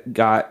thing that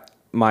got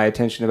my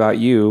attention about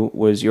you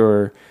was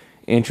your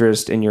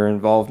interest and your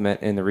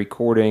involvement in the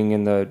recording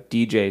and the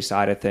DJ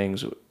side of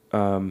things.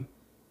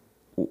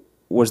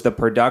 Was the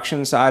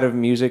production side of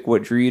music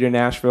what drew you to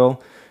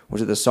Nashville?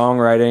 Was it the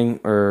songwriting?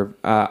 Or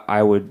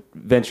I would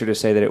venture to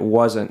say that it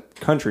wasn't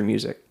country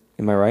music.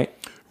 Am I right?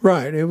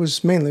 Right. It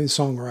was mainly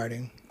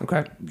songwriting.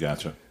 Okay.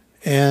 Gotcha.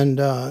 And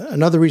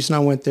another reason I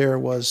went there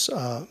was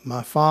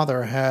my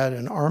father had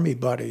an Army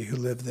buddy who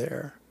lived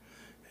there.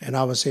 And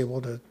I was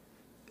able to,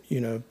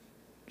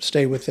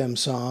 stay with them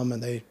some,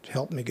 and they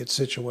helped me get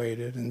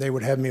situated. And they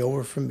would have me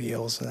over for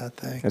meals and that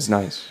thing. That's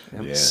nice.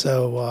 Yeah.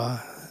 So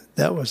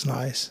that was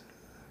nice.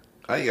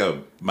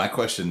 My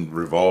question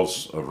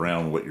revolves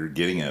around what you're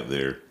getting at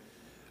there.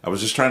 I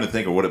was just trying to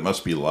think of what it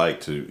must be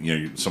like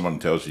to, someone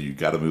tells you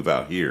got to move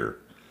out here.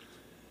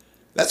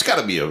 That's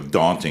got to be a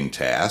daunting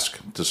task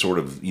to sort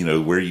of,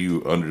 where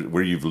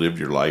you've lived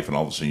your life, and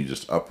all of a sudden you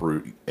just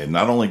uproot and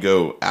not only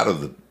go out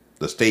of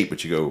the state,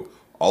 but you go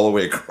all the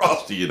way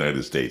across the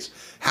United States.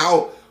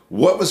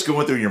 What was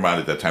going through your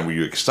mind at that time? Were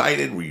you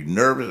excited? Were you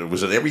nervous?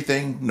 Was it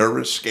everything?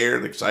 Nervous,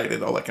 scared,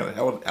 excited, all that kind of?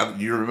 How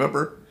do you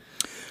remember?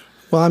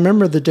 Well, I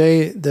remember the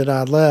day that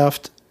I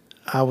left,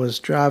 I was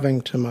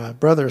driving to my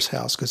brother's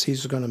house because he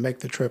was going to make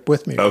the trip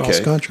with me across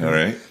country. All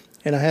right.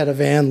 And I had a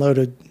van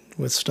loaded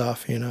with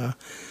stuff, And I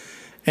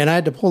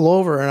had to pull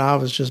over, and I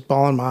was just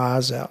bawling my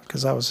eyes out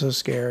because I was so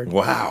scared.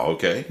 Wow.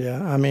 Okay.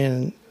 Yeah.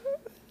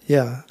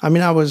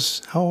 I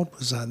was, how old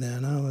was I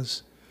then?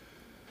 Was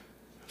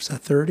I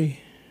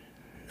 30?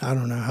 I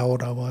don't know how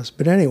old I was.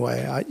 But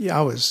anyway,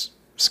 I was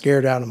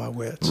scared out of my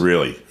wits.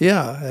 Really?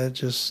 Yeah. It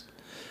just,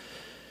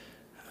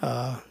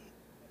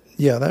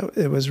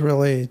 it was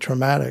really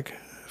traumatic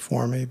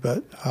for me.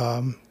 But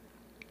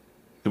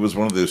it was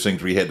one of those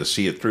things where you had to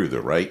see it through,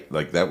 though, right?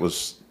 Like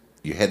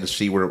you had to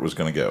see where it was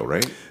going to go,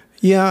 right?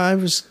 Yeah,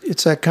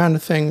 it's that kind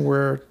of thing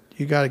where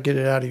you got to get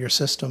it out of your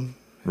system.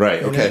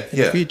 Right. Okay. And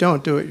if you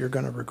don't do it, you're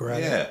going to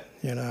regret Yeah.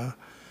 it.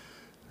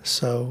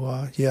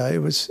 So it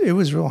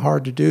was real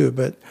hard to do.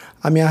 But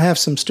I have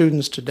some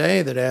students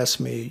today that ask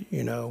me,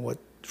 what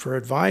for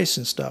advice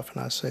and stuff,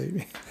 and I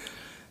say,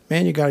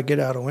 man, you got to get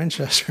out of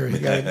Winchester. You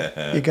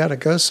got to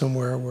go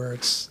somewhere where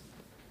it's.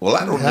 Well,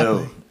 I don't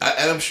know.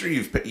 I'm sure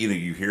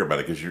you hear about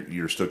it because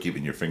you're still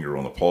keeping your finger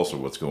on the pulse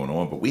of what's going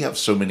on. But we have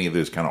so many of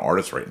those kind of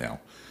artists right now.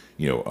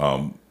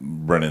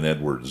 Brennan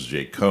Edwards,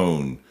 Jay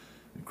Cohn,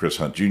 Chris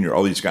Hunt Jr.,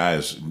 all these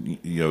guys,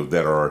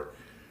 that are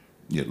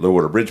low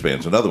order bridge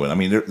bands. Another one.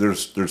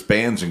 There's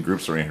bands and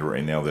groups around here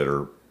right now that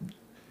are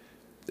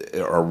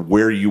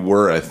where you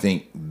were, I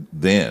think,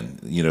 then.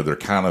 They're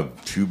kind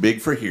of too big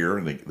for here,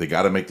 and they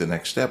got to make the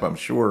next step. I'm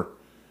sure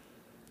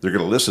they're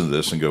going to listen to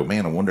this and go,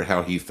 man, I wonder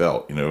how he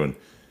felt, and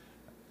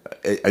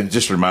it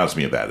just reminds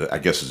me of that. I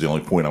guess is the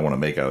only point I want to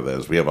make out of that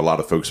is we have a lot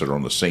of folks that are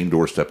on the same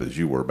doorstep as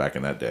you were back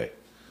in that day.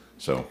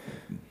 So,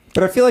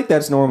 but I feel like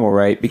that's normal,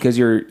 right? Because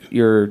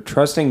you're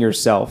trusting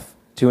yourself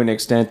to an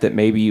extent that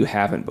maybe you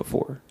haven't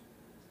before,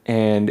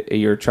 and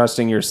you're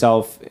trusting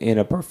yourself in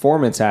a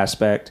performance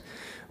aspect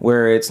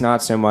where it's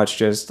not so much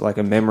just like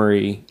a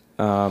memory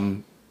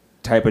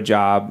type of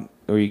job,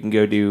 or you can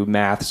go do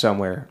math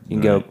somewhere. You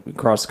can go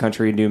across the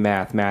country and do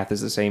math. Math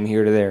is the same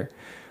here to there.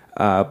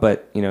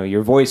 But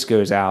your voice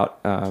goes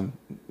out.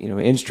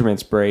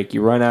 Instruments break.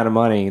 You run out of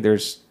money.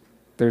 There's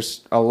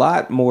a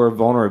lot more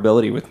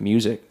vulnerability with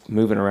music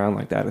moving around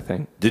like that, I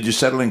think. Did you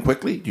settle in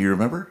quickly? Do you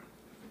remember?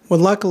 Well,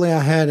 luckily I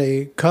had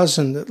a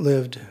cousin that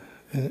lived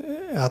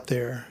out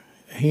there.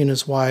 He and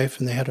his wife,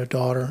 and they had a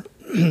daughter.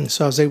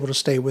 So I was able to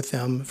stay with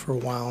them for a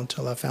while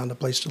until I found a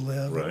place to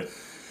live. Right.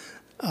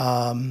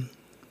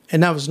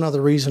 And that was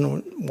another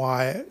reason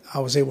why I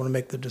was able to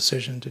make the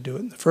decision to do it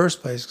in the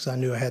first place, because I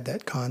knew I had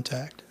that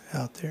contact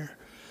out there.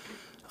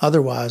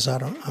 Otherwise,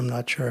 I'm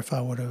not sure if I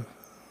would have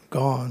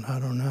gone. I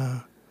don't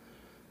know.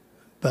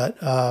 But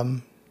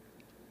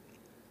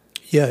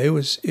it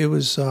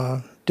was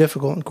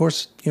difficult. And of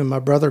course, my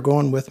brother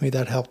going with me,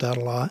 that helped out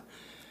a lot.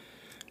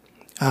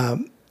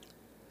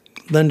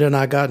 Linda and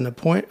I got an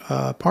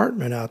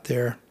apartment out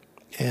there,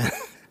 and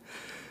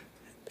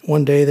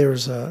one day there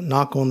was a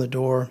knock on the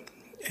door,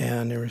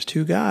 and there was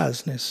two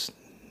guys, and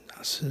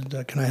I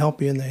said, "Can I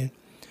help you?" And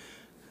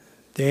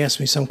they asked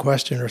me some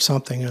question or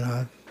something, and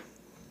I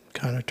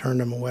kind of turned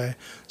them away.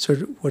 So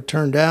what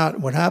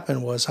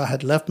happened was I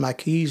had left my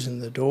keys in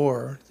the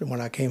door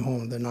when I came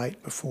home the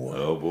night before.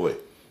 Oh, boy.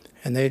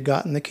 And they had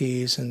gotten the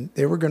keys, and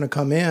they were going to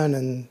come in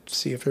and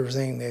see if there was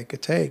anything they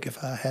could take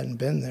if I hadn't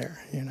been there,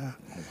 Oh, my.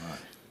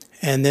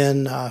 And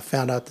then I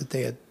found out that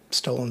they had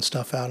stolen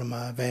stuff out of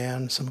my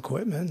van, some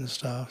equipment and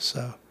stuff.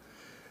 So,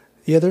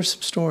 yeah, there's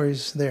some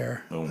stories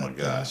there. Oh, my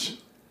gosh.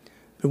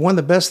 But one of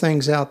the best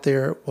things out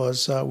there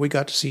was we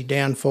got to see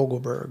Dan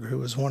Fogelberg, who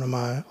was one of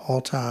my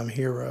all-time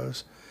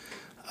heroes,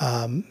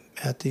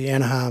 at the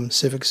Anaheim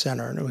Civic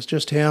Center. And it was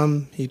just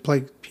him. He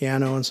played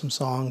piano and some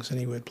songs, and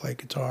he would play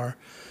guitar.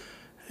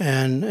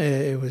 And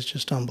it was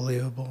just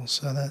unbelievable.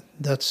 So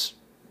that's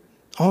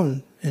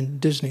on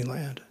in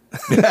Disneyland.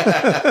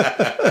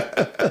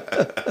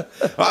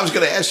 Well, I was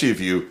going to ask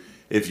you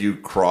if you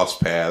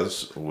crossed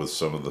paths with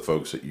some of the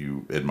folks that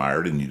you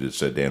admired, and you just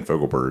said Dan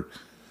Fogelberg.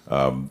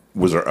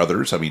 Was there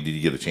others? I mean, did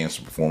you get a chance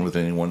to perform with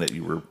anyone that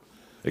you were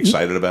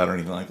excited about or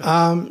anything like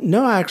that?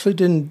 No, I actually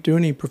didn't do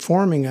any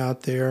performing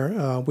out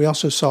there. We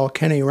also saw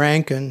Kenny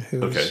Rankin,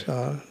 who's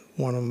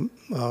one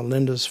of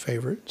Linda's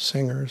favorite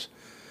singers.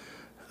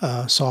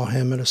 Saw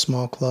him at a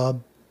small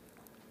club.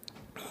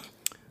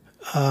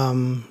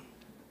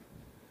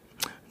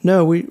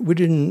 No, we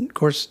didn't. Of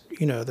course,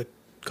 the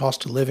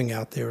cost of living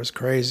out there was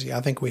crazy. I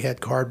think we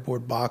had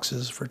cardboard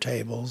boxes for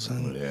tables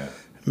and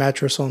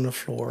mattress on the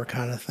floor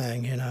kind of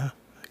thing,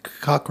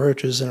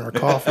 cockroaches in our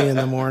coffee in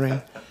the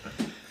morning.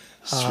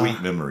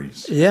 Sweet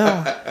memories.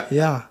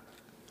 Yeah.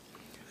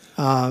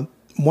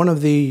 One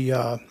of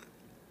the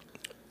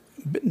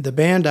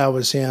band I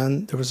was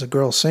in, there was a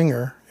girl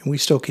singer, and we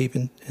still keep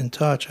in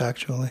touch,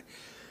 actually.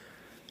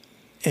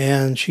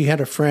 And she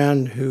had a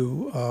friend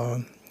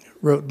who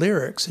wrote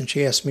lyrics, and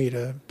she asked me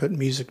to put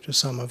music to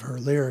some of her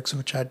lyrics,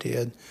 which I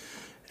did.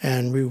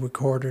 And we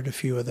recorded a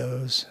few of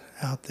those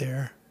out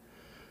there.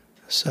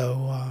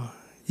 So,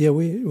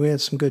 we had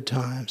some good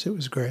times. It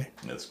was great.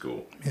 That's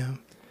cool. Yeah.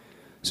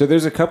 So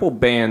there's a couple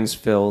bands,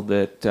 Phil,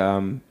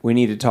 that we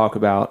need to talk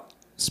about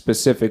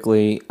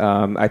specifically.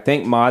 I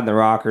think Mod and the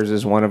Rockers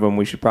is one of them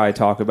we should probably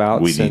talk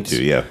about. We need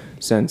to, yeah.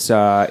 Since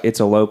it's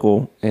a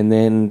local. And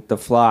then The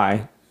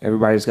Fly.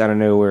 Everybody's got to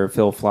know where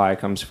Phil Fly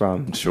comes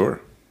from.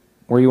 Sure.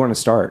 Where do you want to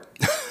start?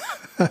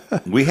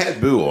 We had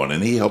Boo on,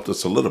 and he helped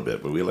us a little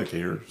bit, but we'd like to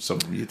hear some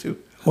from you, too.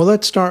 Well,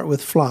 let's start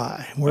with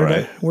Fly.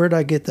 Where'd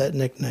I get that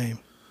nickname?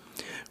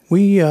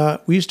 We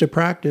used to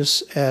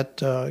practice at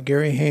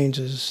Gary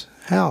Haynes'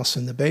 house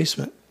in the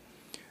basement,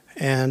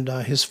 and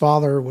his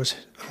father was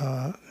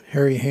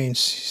Harry Haynes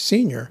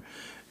Sr.,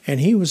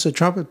 and he was a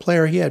trumpet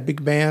player. He had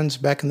big bands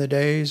back in the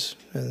days,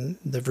 and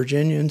the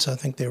Virginians, I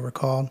think they were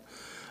called,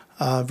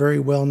 very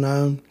well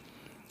known.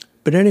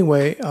 But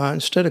anyway,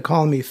 instead of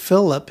calling me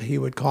Philip, he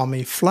would call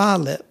me Fly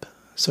Lip.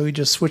 So he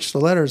just switched the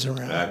letters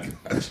around.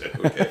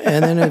 Okay.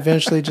 And then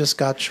eventually just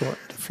got short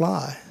to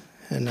Fly.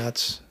 And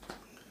that's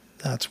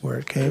where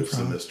it came from. It's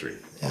the mystery.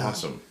 Yeah.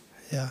 Awesome.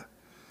 Yeah.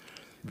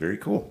 Very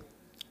cool.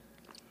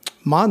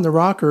 Mod and the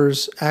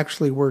Rockers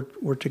actually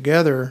were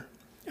together.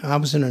 I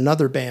was in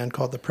another band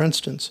called the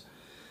Princetons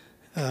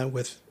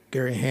with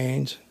Gary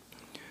Haynes.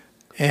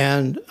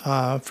 And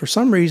for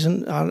some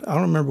reason, I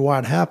don't remember why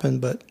it happened,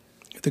 but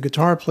the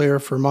guitar player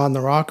for Mod and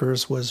the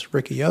Rockers was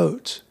Ricky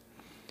Oates.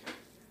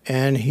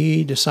 And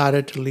he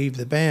decided to leave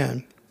the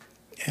band.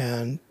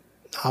 And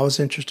I was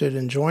interested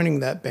in joining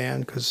that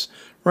band because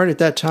right at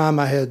that time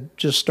I had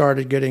just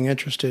started getting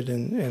interested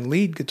in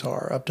lead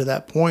guitar. Up to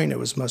that point, it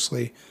was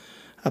mostly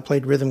I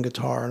played rhythm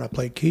guitar and I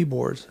played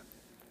keyboards.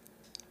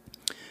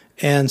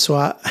 And so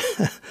I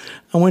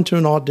went to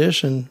an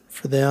audition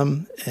for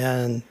them,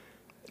 and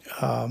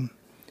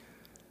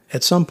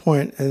at some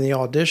point in the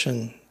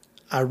audition,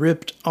 I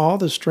ripped all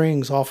the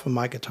strings off of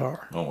my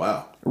guitar. Oh,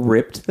 wow.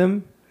 Ripped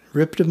them?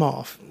 Ripped them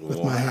off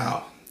with my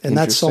hand. And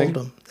that sold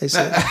them. They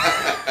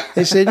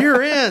said,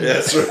 "You're in."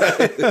 That's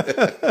right.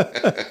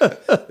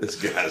 This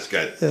guy's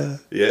got,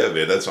 yeah,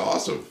 man, that's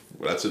awesome.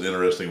 That's an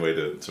interesting way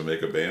to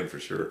make a band for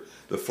sure.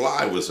 The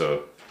Fly was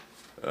a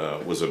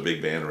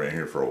big band around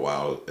here for a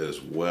while as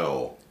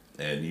well.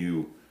 And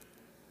you,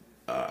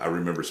 I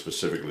remember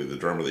specifically the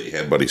drummer that you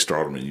had, Buddy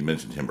Strawman. You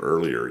mentioned him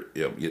earlier.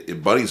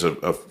 Buddy's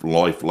a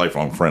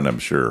lifelong friend, I'm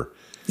sure.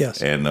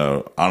 Yes. And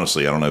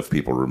honestly, I don't know if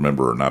people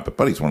remember or not, but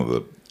Buddy's one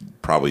of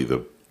probably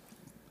the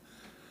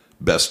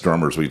best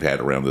drummers we've had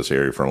around this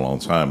area for a long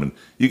time. And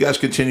you guys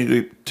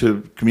continue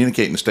to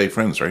communicate and stay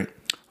friends, right?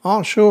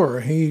 Oh, sure.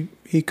 He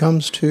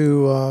comes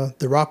to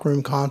the Rock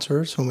Room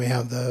concerts when we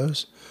have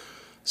those.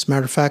 As a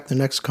matter of fact, the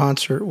next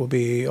concert will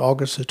be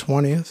August the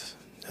 20th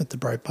at the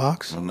Bright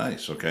Box. Oh,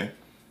 nice. Okay.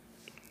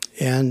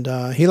 And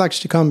he likes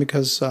to come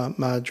because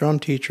my drum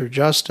teacher,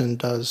 Justin,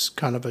 does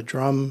kind of a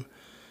drum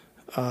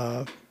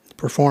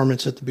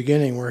performance at the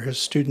beginning where his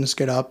students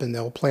get up and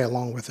they'll play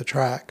along with the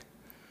track.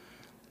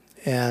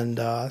 And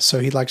so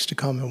he likes to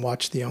come and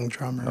watch the young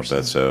drummers. I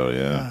bet so,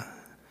 yeah.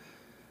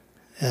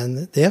 And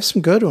they have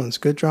some good ones,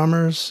 good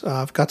drummers.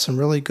 I've got some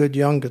really good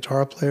young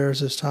guitar players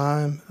this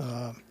time.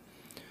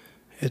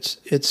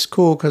 It's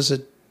cool because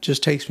it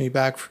just takes me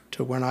back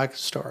to when I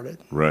started.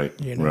 Right,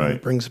 right.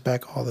 It brings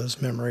back all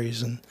those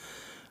memories and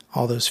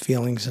all those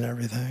feelings and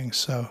everything.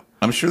 So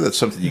I'm sure that's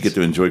something you get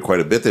to enjoy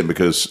quite a bit then,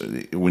 because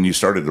when you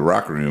started the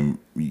Rock Room,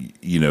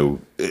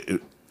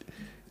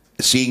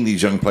 seeing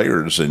these young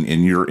players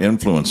and your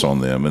influence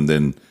on them, and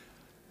then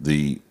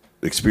the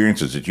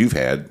experiences that you've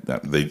had,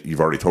 you've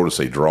already told us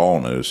they draw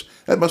on those.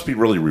 That must be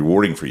really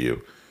rewarding for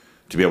you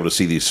to be able to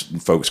see these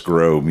folks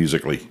grow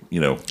musically,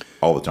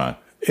 all the time.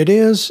 It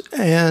is,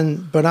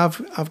 but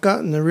I've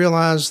gotten to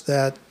realize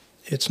that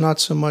it's not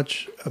so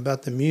much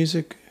about the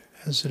music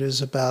as it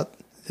is about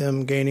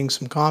them gaining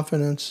some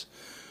confidence,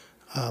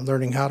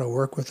 learning how to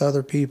work with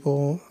other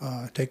people,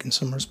 taking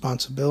some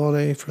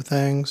responsibility for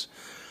things.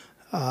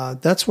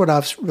 That's what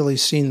I've really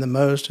seen the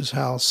most, is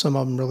how some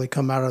of them really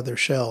come out of their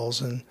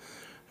shells and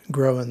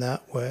grow in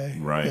that way.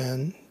 Right.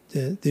 And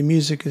the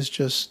music is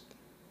just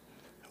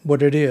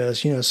what it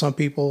is. Some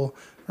people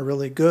are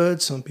really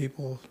good, some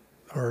people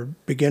are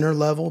beginner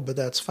level, but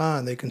that's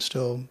fine. They can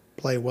still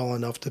play well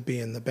enough to be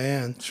in the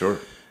band. Sure.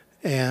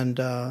 And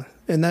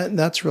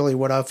that's really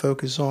what I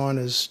focus on,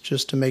 is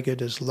just to make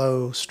it as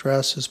low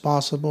stress as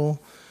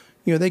possible.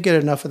 They get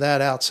enough of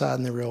that outside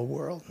in the real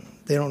world.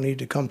 They don't need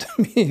to come to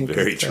me. And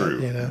Very get true.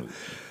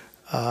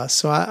 That,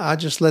 so I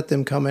just let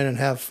them come in and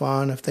have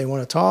fun. If they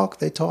want to talk,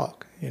 they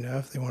talk.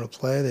 If they want to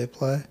play, they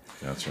play.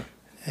 Gotcha.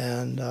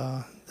 And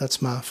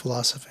that's my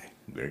philosophy.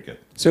 Very good.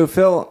 So,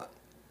 Phil,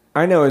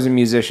 I know as a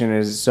musician,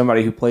 as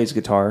somebody who plays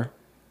guitar,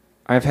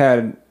 I've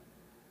had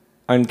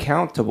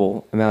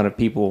uncountable amount of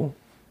people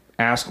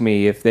ask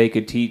me if I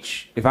could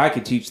teach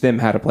them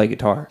how to play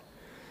guitar.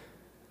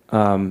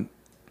 And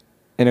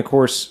of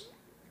course,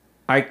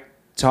 I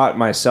taught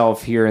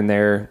myself here and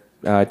there,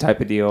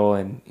 type of deal.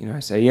 And, I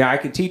say, yeah, I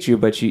could teach you,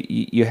 but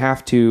you've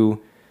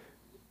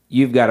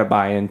got to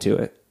buy into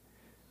it.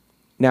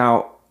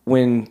 Now,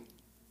 when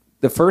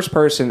the first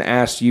person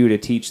asked you to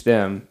teach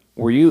them,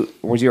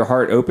 was your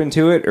heart open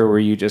to it, or were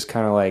you just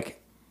kind of like,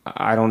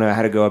 I don't know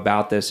how to go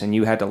about this, and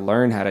you had to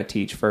learn how to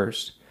teach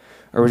first?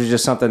 Or was it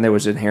just something that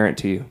was inherent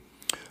to you?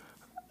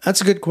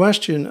 That's a good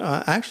question.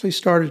 I actually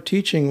started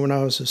teaching when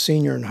I was a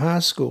senior in high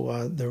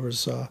school. There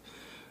was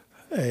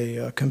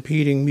a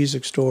competing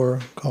music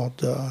store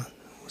called,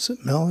 was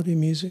it Melody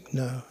Music?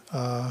 No.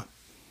 I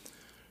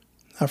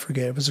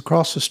forget. It was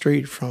across the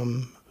street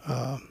from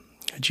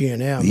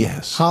G&M.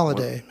 Yes.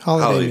 Holiday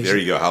Music. There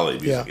you go, Holiday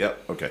Music. Yeah.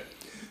 Yep, okay.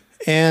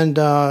 And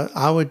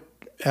I would,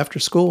 after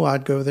school,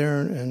 I'd go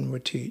there and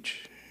would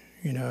teach,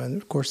 and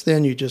of course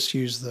then you just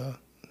use the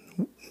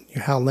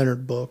Hal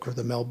Leonard book or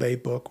the Mel Bay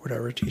book,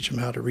 whatever, teach them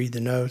how to read the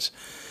notes.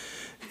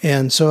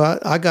 And so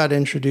I got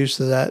introduced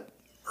to that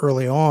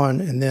early on,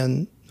 and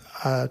then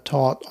I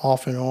taught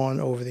off and on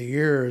over the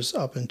years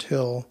up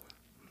until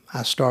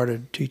I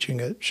started teaching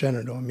at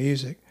Shenandoah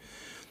Music.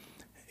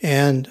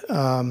 And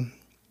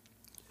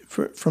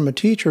from a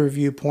teacher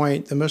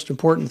viewpoint, the most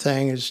important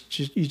thing is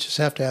you just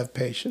have to have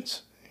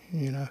patience.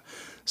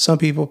 Some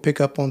people pick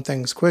up on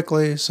things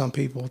quickly. Some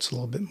people, it's a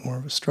little bit more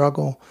of a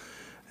struggle.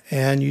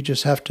 And you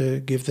just have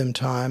to give them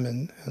time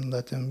and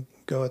let them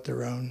go at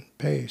their own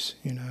pace,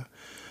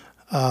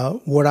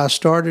 What I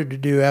started to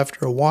do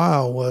after a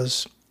while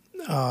was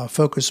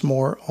focus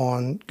more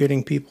on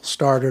getting people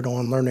started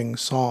on learning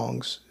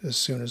songs as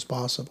soon as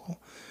possible.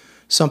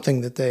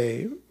 Something that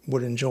they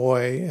would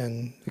enjoy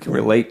and You can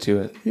relate to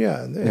it.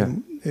 Yeah,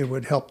 and it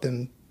would help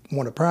them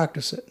want to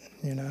practice it,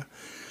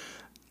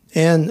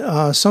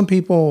 And some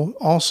people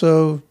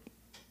also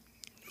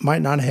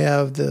might not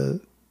have the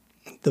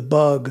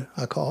bug,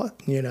 I call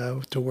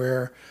it, to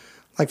where,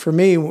 like for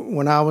me,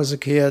 when I was a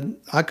kid,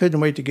 I couldn't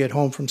wait to get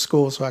home from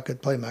school so I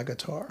could play my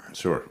guitar.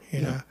 Sure.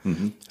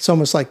 Mm-hmm. It's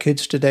almost like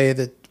kids today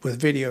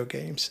with video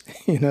games.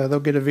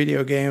 They'll get a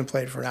video game and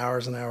play it for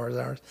hours and hours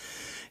and hours.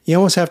 You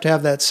almost have to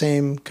have that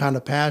same kind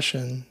of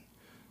passion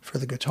for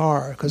the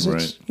guitar, because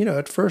it's,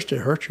 at first it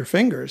hurts your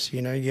fingers.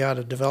 You got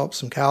to develop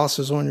some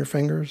calluses on your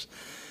fingers.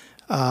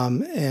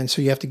 And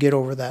so you have to get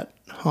over that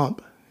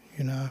hump,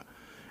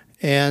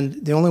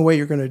 And the only way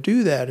you're going to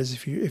do that is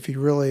if you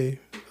really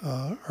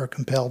are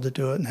compelled to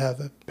do it and have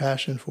a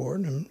passion for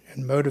it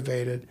and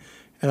motivated.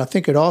 And I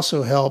think it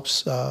also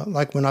helps,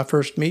 like when I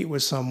first meet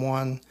with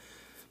someone,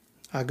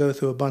 I go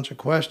through a bunch of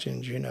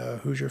questions,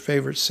 who's your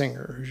favorite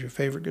singer, who's your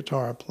favorite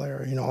guitar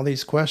player, all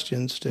these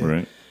questions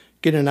to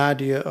get an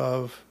idea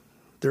of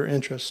their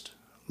interest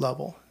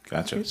level.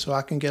 Gotcha. So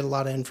I can get a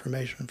lot of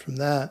information from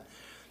that.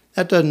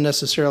 That doesn't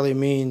necessarily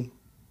mean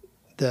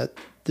that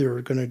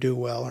they're going to do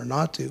well or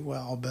not do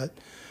well, but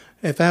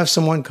if I have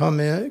someone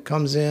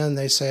comes in,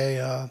 they say,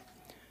 I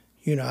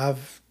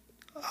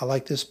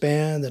like this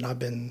band and I've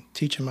been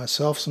teaching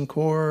myself some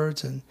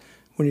chords, and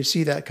when you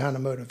see that kind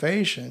of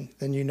motivation,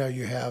 then you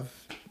have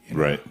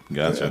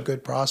Gotcha. a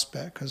good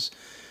prospect, because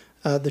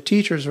The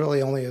teacher's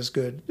really only as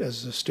good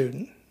as the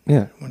student.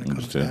 Yeah. When it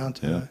comes down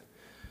to it.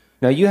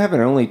 Now, you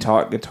haven't only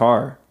taught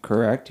guitar,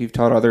 correct? You've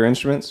taught other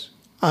instruments?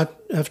 I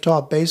have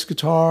taught bass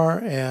guitar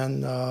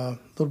and a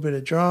little bit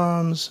of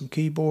drums, some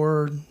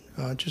keyboard,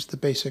 just the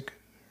basic,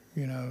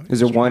 Is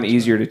there one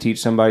easier to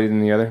teach somebody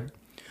than the other?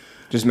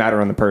 Just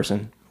matter on the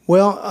person.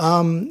 Well,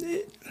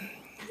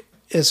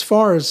 as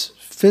far as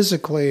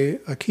physically,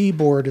 a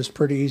keyboard is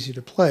pretty easy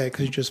to play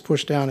because you just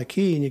push down a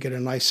key and you get a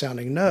nice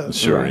sounding note.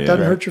 Sure, It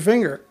doesn't hurt your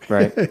finger.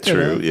 Right.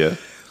 True, yeah.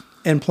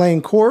 And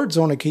playing chords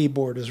on a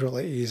keyboard is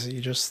really easy.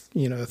 You just,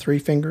 3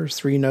 fingers,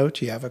 3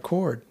 notes, you have a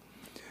chord.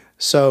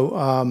 So,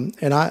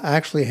 and I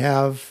actually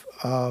have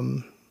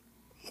on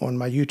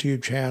my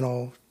YouTube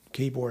channel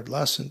keyboard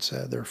lessons.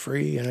 They're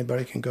free.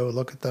 Anybody can go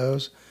look at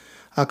those.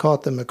 I call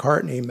it the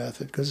McCartney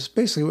method because it's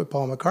basically what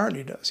Paul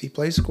McCartney does. He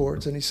plays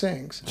chords and he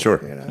sings.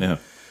 Sure, yeah.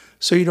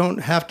 So you don't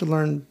have to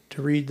learn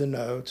to read the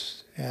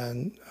notes,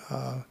 and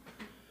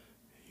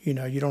you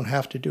don't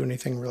have to do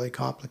anything really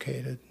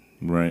complicated.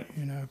 Right.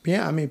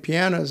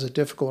 Piano is a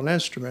difficult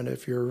instrument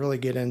if you really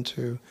get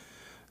into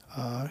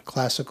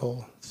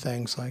classical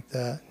things like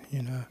that.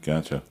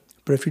 Gotcha.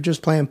 But if you're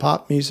just playing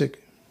pop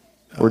music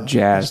or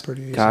jazz, it's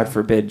pretty easy. God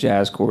forbid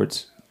jazz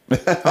chords.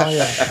 Oh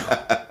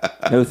yeah.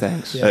 No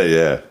thanks.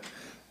 Yeah.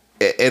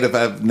 And if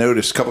I've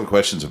noticed a couple of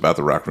questions about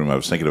the Rock Room, I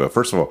was thinking about,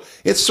 first of all,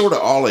 it's sort of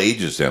all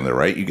ages down there,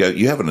 right?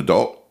 You have an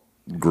adult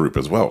group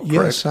as well, correct?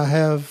 Yes, I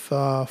have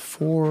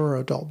 4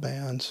 adult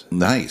bands.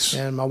 Nice.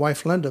 And my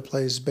wife Linda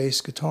plays bass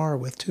guitar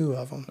with 2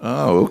 of them.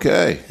 Oh,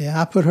 okay. Yeah,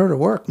 I put her to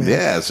work, man.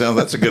 Yeah,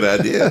 that's a good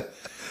idea.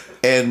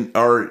 And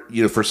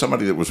for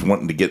somebody that was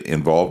wanting to get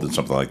involved in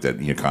something like that,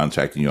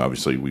 contacting you,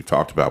 obviously we've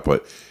talked about,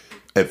 but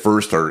at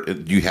first,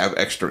 do you have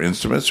extra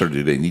instruments or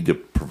do they need to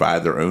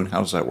provide their own? How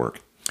does that work?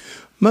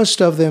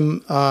 Most of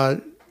them,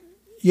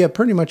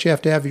 pretty much you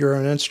have to have your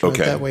own instrument.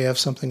 Okay. That way you have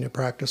something to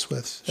practice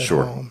with at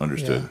Sure, home.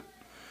 understood.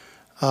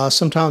 Yeah.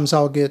 Sometimes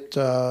I'll get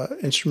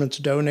instruments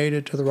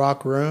donated to the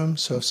Rock Room.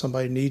 So if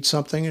somebody needs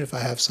something, and if I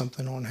have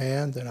something on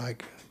hand, then I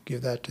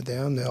give that to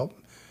them to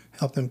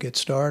help them get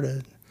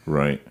started.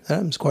 Right. That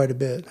happens quite a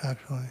bit,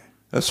 actually.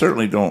 I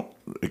certainly don't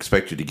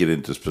expect you to get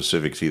into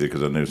specifics either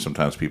because I know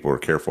sometimes people are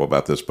careful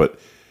about this, but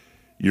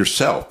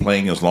yourself,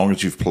 playing as long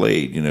as you've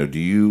played, do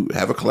you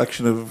have a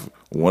collection of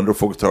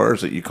wonderful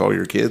guitars that you call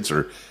your kids,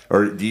 or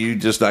do you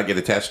just not get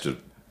attached to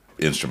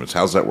instruments?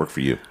 How's that work for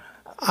you?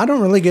 I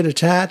don't really get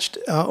attached.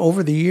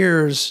 Over the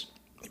years,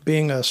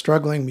 being a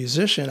struggling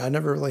musician, I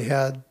never really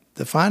had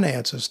the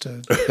finances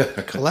to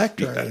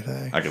collect or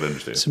anything. I can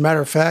understand. As a matter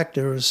of fact,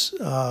 there was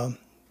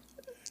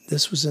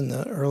this was in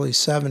the early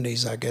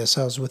 70s, I guess.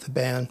 I was with a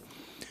band,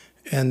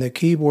 and the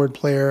keyboard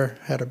player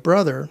had a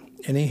brother,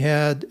 and he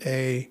had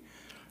a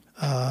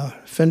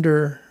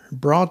Fender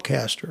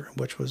Broadcaster,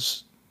 which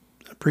was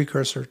a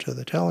precursor to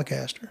the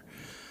Telecaster,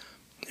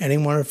 and he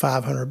wanted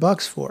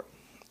 $500 for it,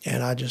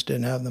 and I just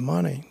didn't have the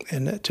money.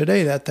 And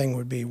today, that thing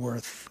would be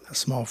worth a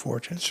small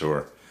fortune.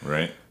 Sure,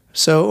 right.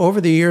 So over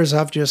the years,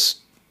 I've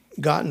just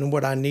gotten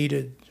what I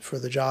needed for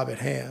the job at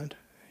hand,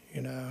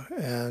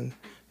 and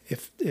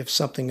if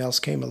something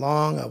else came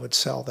along, I would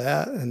sell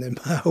that and then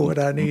buy what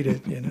I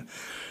needed,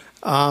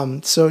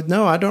 So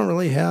no, I don't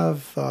really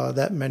have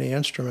that many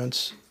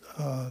instruments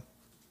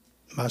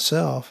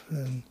myself,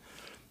 and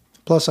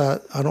plus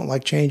I don't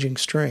like changing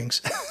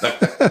strings.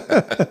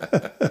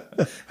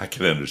 I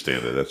can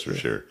understand that. That's for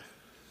sure.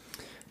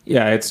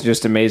 Yeah, it's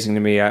just amazing to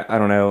me. I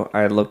don't know.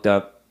 I looked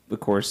up, of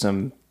course,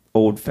 some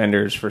old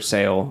Fenders for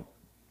sale,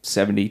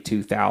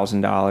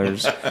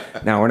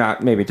 $72,000. Now, we're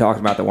not maybe talking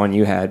about the one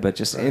you had, but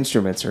just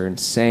instruments are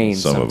insane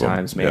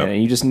sometimes, man. Yep.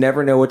 And you just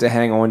never know what to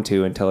hang on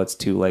to until it's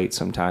too late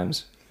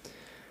sometimes.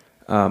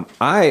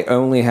 I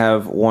only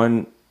have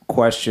one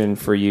question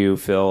for you,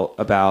 Phil,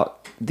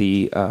 about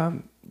the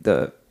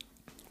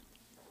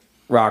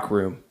Rock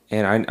Room.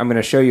 And I'm going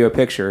to show you a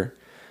picture,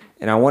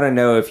 and I want to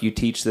know if you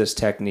teach this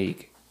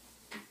technique.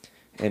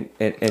 And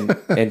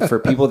for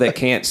people that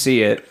can't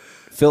see it,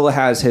 Phil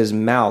has his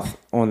mouth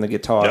on the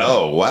guitar.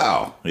 Oh,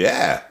 wow.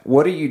 Yeah.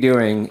 What are you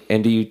doing,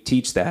 and do you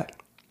teach that?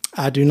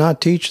 I do not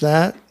teach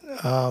that.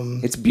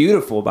 It's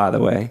beautiful, by the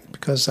way.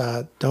 Because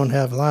I don't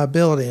have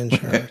liability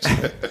insurance.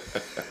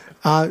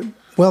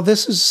 Well,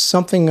 this is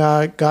something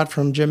I got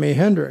from Jimi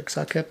Hendrix.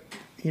 I kept,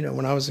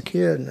 when I was a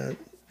kid, and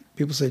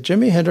people say,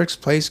 Jimi Hendrix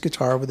plays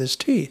guitar with his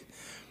teeth.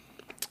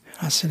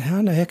 I said, how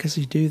in the heck does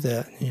he do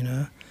that,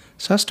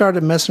 So I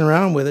started messing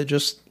around with it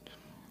just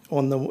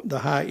on the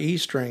high E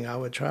string. I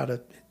would try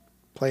to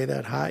play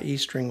that high E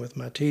string with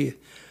my teeth.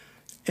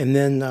 And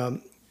then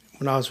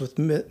when I was with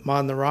Mod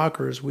and the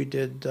Rockers, we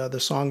did the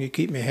song You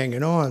Keep Me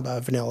Hanging On by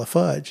Vanilla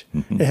Fudge.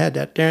 Mm-hmm. It had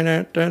that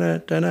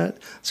dun-dun-dun-dun-dun.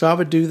 So I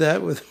would do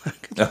that with my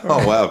guitar.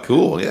 Oh, wow,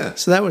 cool, yeah.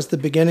 So that was the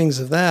beginnings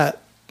of that.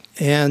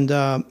 And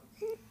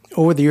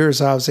over the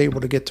years, I was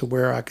able to get to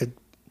where I could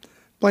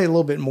play a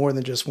little bit more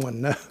than just one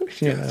note,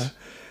 Yes.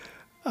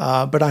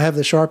 But I have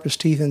the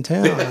sharpest teeth in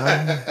town.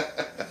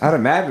 I'd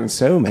imagine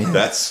so, man.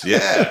 That's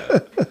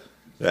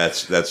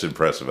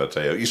impressive, I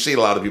tell you. You see a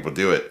lot of people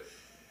do it.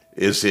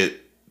 Is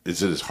it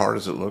as hard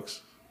as it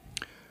looks?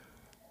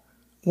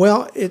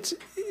 Well,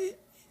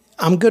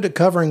 I'm good at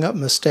covering up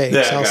mistakes.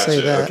 Yeah, I'll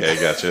say that. Okay,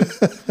 gotcha.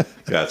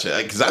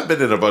 Because I've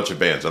been in a bunch of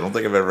bands. I don't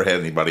think I've ever had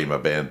anybody in my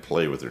band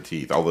play with their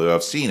teeth, although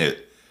I've seen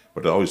it,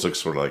 but it always looks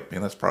sort of like,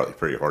 man, that's probably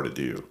pretty hard to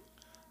do,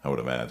 I would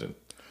imagine.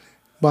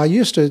 Well,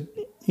 you've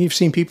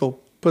seen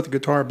people put the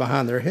guitar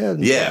behind their head.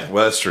 Yeah,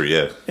 well, that's true,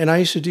 yeah. And I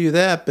used to do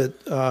that,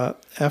 but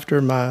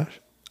after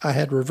I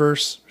had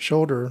reverse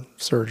shoulder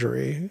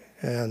surgery,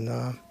 and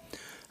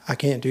I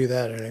can't do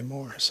that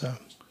anymore, so...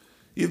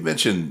 You've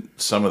mentioned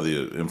some of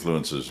the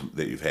influences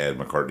that you've had,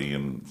 McCartney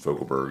and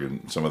Fogelberg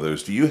and some of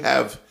those.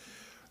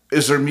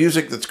 Is there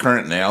music that's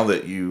current now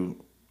that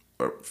you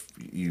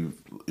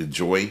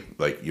enjoy?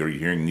 Like, you're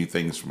hearing new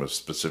things from a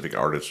specific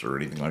artist or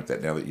anything like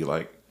that now that you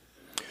like?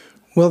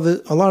 Well,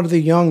 a lot of the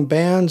young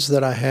bands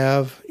that I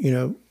have,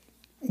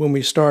 when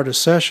we start a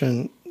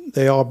session,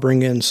 they all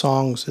bring in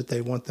songs that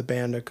they want the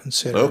band to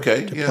consider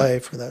play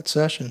for that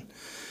session.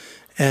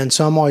 And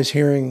so I'm always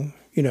hearing,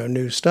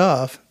 new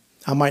stuff.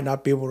 I might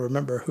not be able to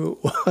remember who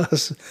it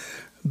was,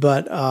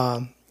 but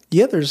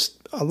there's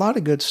a lot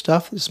of good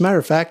stuff. As a matter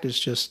of fact, it's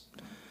just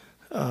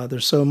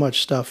there's so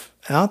much stuff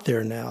out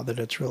there now that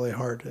it's really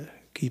hard to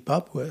keep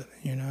up with,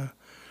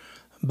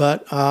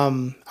 But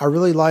I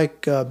really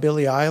like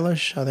Billie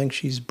Eilish. I think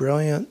she's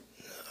brilliant.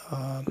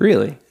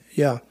 Really?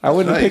 Yeah. I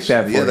wouldn't pick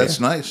that for you. Yeah, that's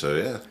nice. So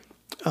yeah.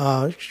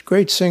 She's a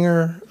great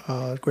singer,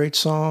 great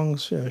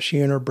songs. She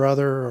and her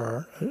brother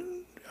are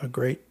a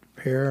great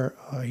pair.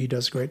 He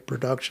does great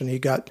production. He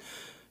got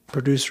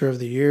Producer of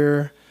the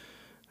Year.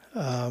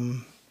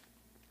 And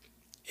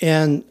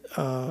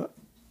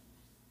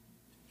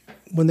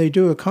when they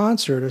do a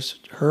concert, it's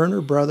her and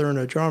her brother and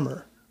a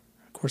drummer.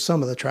 Of course,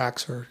 some of the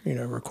tracks are,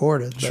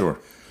 recorded. But, sure.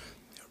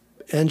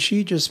 And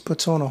she just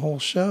puts on a whole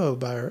show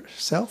by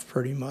herself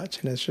pretty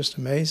much. And it's just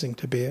amazing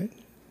to be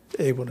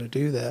able to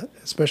do that,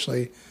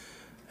 especially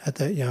at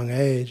that young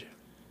age.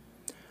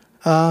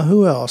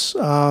 Who else?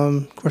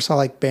 Of course, I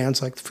like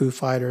bands like the Foo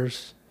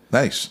Fighters.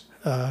 Nice.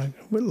 A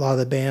lot of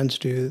the bands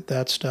do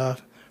that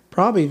stuff.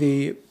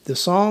 Probably the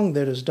song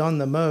that has done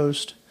the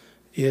most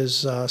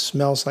is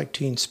Smells Like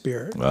Teen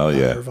Spirit by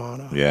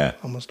Nirvana. Yeah.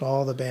 Almost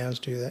all the bands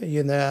do that.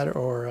 Either that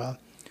or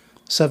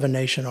Seven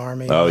Nation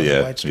Army. Oh,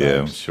 yeah. White Stripes.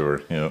 Yeah,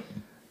 sure. Yep.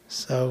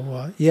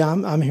 So,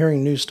 I'm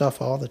hearing new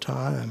stuff all the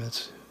time.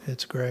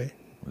 It's great.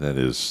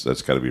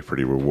 That's got to be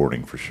pretty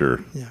rewarding for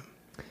sure. Yeah.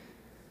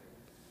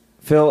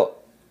 Phil,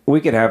 we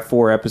could have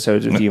 4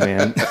 episodes of you,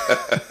 man.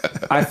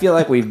 I feel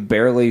like we've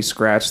barely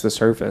scratched the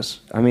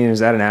surface. I mean, is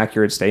that an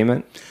accurate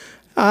statement?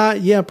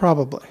 Yeah,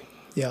 probably.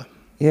 Yeah.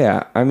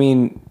 Yeah. I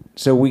mean,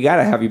 so we got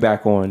to have you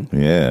back on.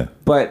 Yeah.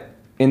 But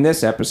in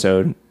this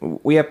episode,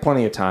 we have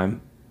plenty of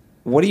time.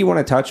 What do you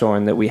want to touch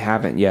on that we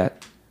haven't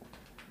yet?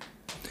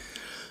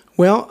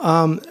 Well,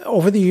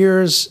 over the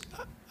years,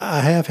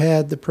 I have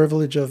had the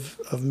privilege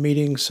of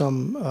meeting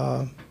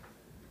some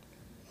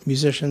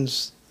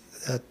musicians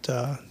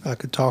that I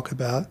could talk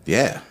about.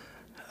 Yeah.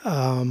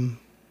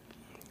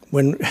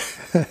 When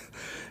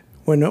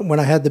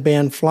I had the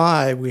band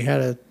Fly, we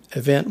had an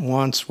event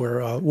once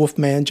where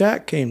Wolfman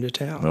Jack came to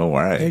town. Oh,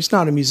 right. He's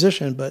not a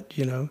musician, but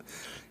he's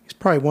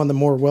probably one of the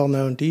more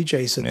well-known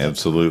DJs at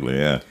Absolutely,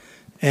 yeah.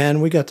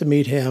 And we got to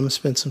meet him,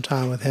 spend some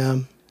time with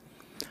him.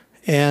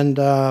 And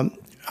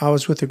I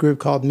was with a group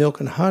called Milk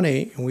and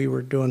Honey, and we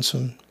were doing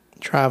some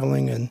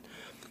traveling, and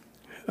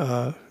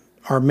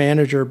our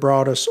manager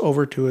brought us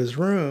over to his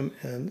room,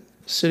 and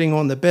sitting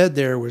on the bed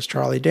there was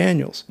Charlie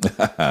Daniels.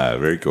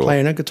 Very cool.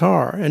 Playing a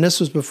guitar. And this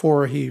was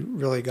before he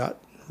really got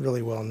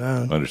really well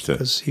known. Understood.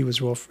 Because he was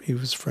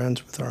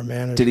friends with our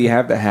manager. Did he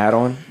have the hat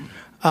on?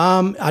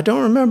 I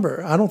don't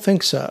remember. I don't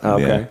think so.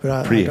 Okay. Yeah. But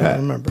I Pre-hat.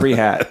 don't remember.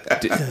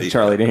 Pre-hat.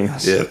 Charlie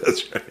Daniels. Yeah,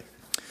 that's right.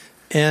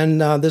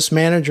 And this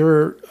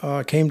manager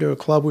came to a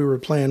club we were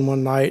playing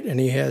one night, and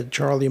he had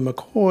Charlie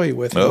McCoy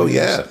with him. Oh,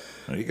 yeah.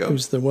 There you go.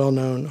 Who's the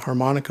well-known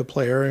harmonica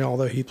player,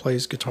 although he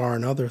plays guitar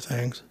and other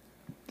things.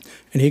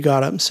 And he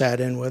got up and sat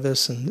in with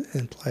us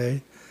and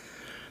played.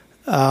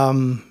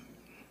 When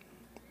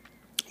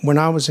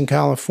I was in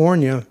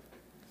California,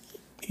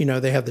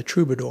 they have the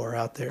Troubadour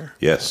out there.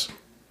 Yes.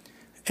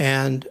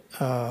 And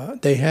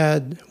they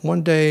had,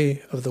 one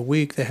day of the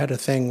week, they had a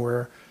thing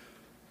where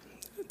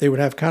they would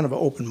have kind of an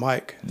open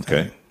mic thing.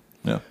 Okay.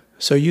 Yeah.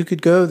 So you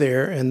could go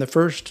there, and the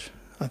first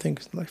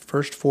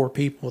 4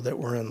 people that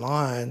were in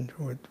line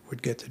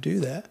would get to do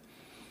that.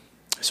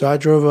 So I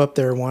drove up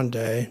there one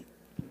day.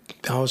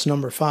 I was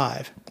number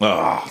 5.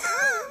 Oh,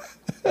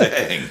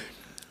 dang.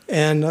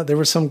 And there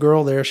was some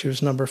girl there. She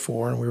was number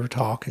 4, and we were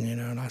talking,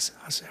 and I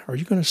said, "Are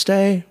you going to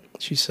stay?"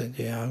 She said,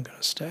 "Yeah, I'm going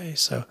to stay."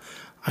 So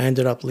I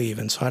ended up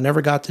leaving. So I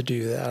never got to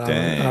do that.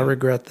 I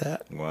regret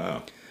that.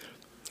 Wow.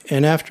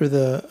 And after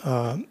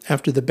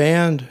the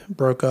band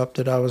broke up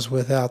that I was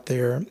with out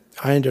there,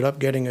 I ended up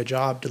getting a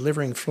job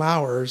delivering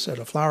flowers at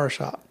a flower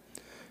shop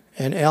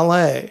in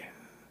L.A.,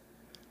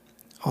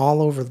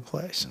 all over the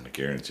place. I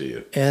guarantee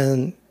you.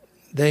 And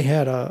they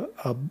had a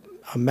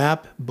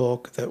map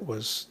book that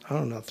was,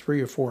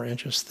 3 or 4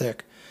 inches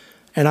thick.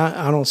 And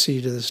I don't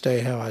see to this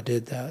day how I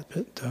did that,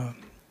 but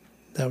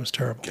That was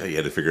terrible. Yeah, you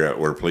had to figure out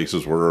where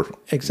places were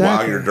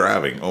exactly while you're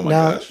driving. Oh my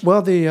now, gosh.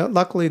 Well,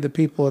 luckily the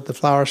people at the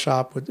flower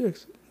shop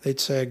they'd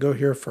say go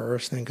here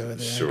first, then go there.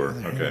 Sure. Go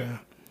there, Okay. you know.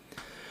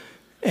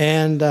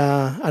 And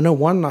I know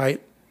one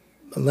night,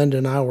 Linda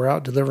and I were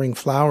out delivering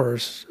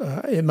flowers.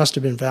 It must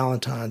have been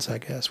Valentine's, I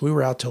guess. We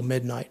were out till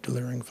midnight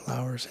delivering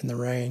flowers in the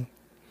rain.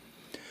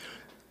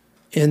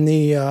 In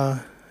the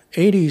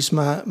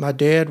 80s, my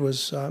dad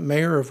was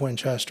mayor of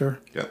Winchester.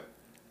 Yep.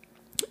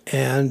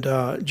 And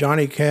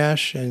Johnny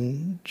Cash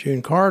and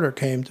June Carter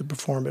came to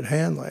perform at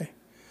Hanley.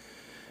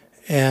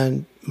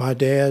 And my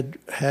dad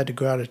had to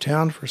go out of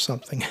town for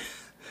something.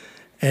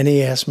 And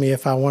he asked me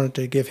if I wanted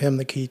to give him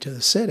the key to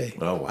the city.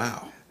 Oh,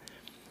 wow.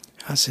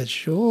 I said,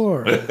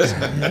 sure. I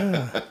said,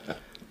 yeah.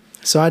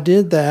 So I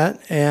did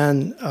that.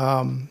 And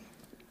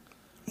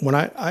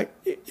when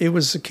it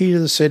was the key to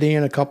the city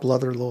and a couple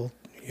other little,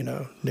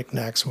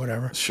 knickknacks or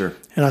whatever. Sure.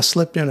 And I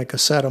slipped in a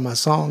cassette of my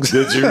songs.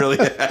 Did you really?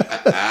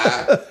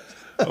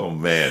 Oh,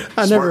 man.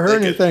 I never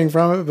heard anything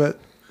from it, but,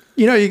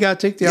 you got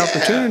to take the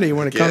opportunity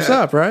when it comes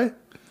up, right?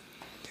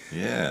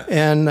 Yeah.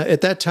 And at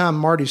that time,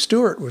 Marty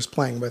Stewart was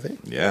playing with him.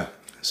 Yeah.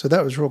 So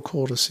that was real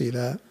cool to see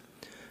that.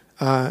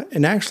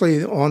 And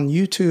actually, on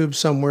YouTube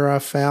somewhere, I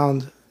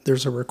found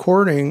there's a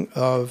recording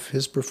of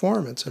his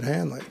performance at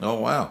Hanley. Oh,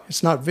 wow.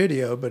 It's not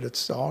video, but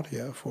it's the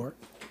audio for it.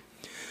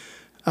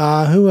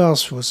 Who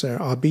else was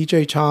there?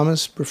 B.J.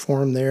 Thomas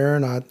performed there,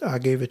 and I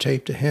gave a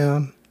tape to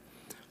him.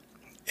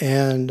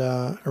 And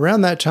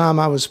around that time,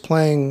 I was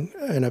playing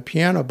in a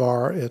piano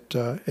bar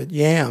at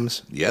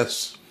Yams.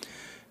 Yes.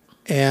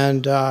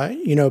 And,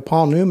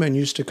 Paul Newman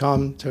used to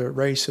come to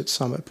race at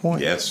Summit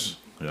Point. Yes.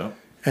 Yeah.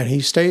 And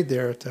he stayed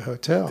there at the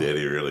hotel. Did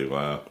he really?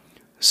 Wow.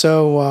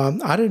 So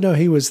I didn't know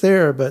he was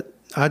there, but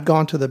I'd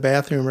gone to the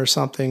bathroom or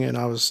something, and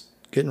I was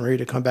getting ready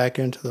to come back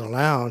into the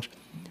lounge,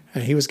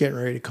 and he was getting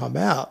ready to come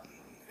out.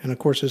 And, of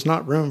course, there's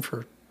not room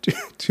for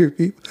two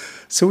people.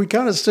 So we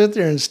kind of stood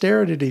there and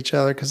stared at each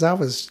other because I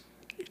was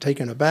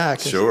taken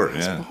aback. Sure,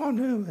 yeah. Oh,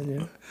 no.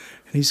 And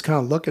he's kind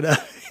of looking at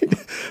me.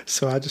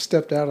 So I just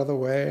stepped out of the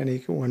way, and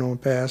he went on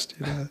past.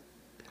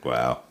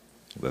 Wow.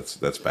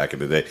 That's back in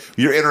the day.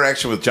 Your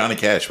interaction with Johnny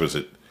Cash, was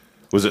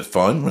it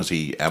fun? Was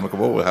he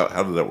amicable?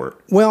 How did that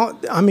work? Well,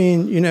 I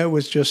mean, it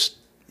was just,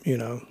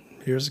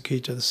 here's the key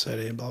to the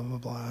city, and blah, blah,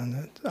 blah.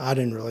 And I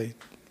didn't really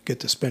get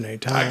to spend any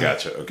time. I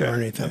gotcha. Okay. Or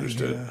anything.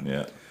 Understood.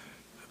 Yeah.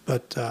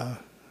 But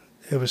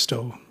it was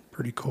still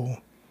pretty cool.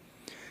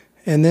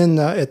 And then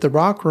at the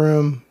Rock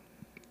Room,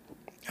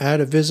 I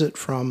had a visit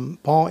from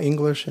Paul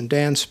English and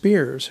Dan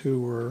Spears,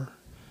 who were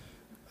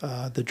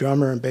the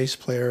drummer and bass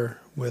player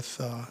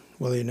with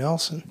Willie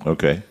Nelson.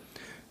 Okay.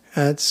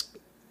 And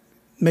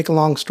make a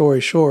long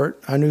story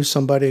short, I knew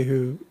somebody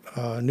who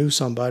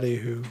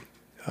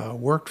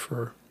worked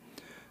for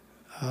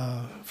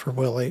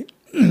Willie,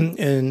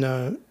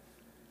 and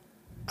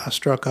I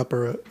struck up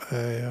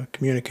a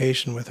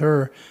communication with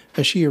her,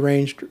 and she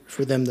arranged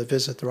for them to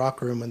visit the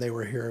Rock Room when they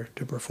were here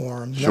to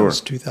perform. Sure. That was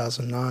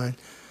 2009.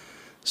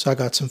 So I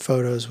got some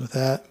photos with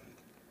that.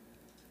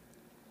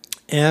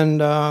 And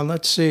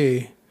let's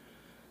see.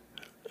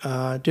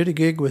 Did a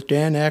gig with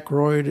Dan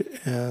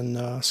Aykroyd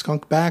and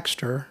Skunk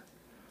Baxter.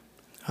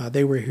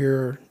 They were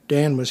here.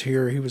 Dan was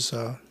here. He was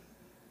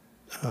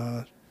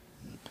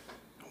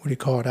what do you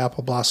call it?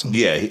 Apple Blossom.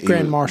 Yeah,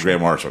 Grand Marshal.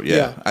 Grand Marshal.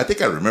 Yeah. I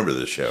think I remember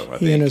this show.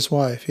 He and his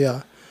wife.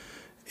 Yeah,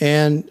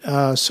 and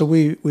so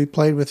we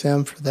played with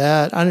them for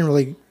that. I didn't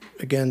really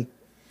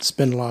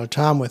spend a lot of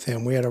time with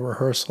him. We had a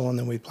rehearsal and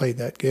then we played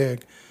that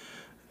gig.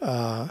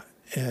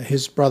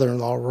 His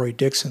brother-in-law Roy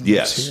Dixon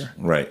was here.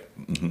 Right.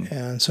 Mm-hmm.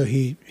 And so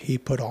he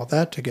put all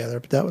that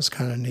together. But that was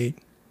kind of neat.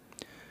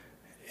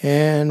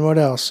 And what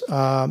else?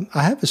 I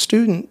have a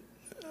student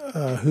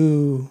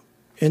who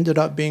ended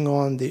up being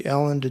on the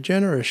Ellen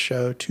DeGeneres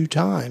show 2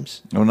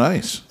 times. Oh,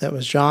 nice. That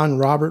was John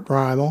Robert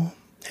Reimel,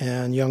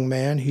 and young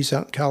man. He's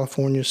out in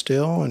California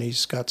still, and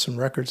he's got some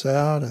records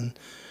out and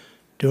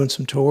doing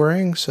some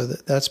touring. So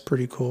that's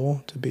pretty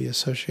cool to be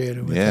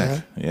associated with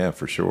that. Yeah,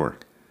 for sure.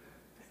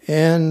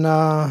 And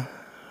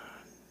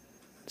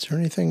is there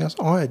anything else?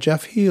 Oh, yeah,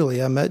 Jeff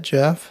Healy. I met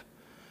Jeff,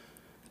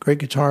 great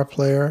guitar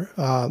player.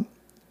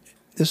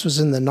 This was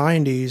in the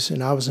 90s,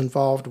 and I was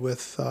involved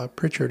with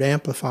Pritchard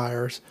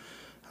Amplifiers.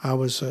 I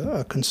was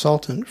a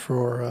consultant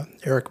for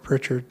Eric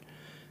Pritchard,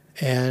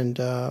 and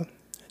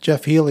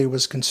Jeff Healy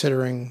was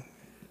considering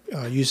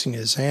using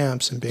his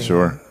amps and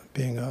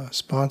being a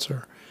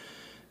sponsor.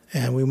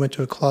 And we went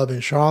to a club in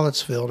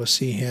Charlottesville to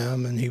see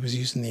him, and he was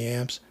using the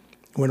amps.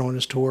 Went on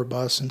his tour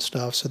bus and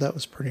stuff, so that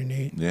was pretty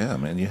neat. Yeah,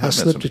 man. I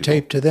slipped a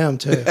tape to them,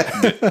 too.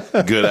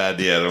 Good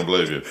idea. I don't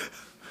believe you.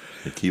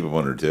 You keep them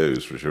on their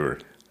toes, for sure.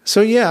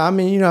 So, yeah, I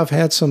mean, I've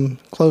had some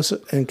close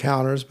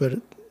encounters,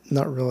 but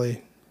not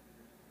really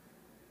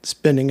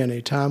spending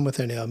any time with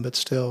any of them, but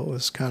still it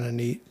was kind of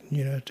neat,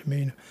 to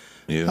me.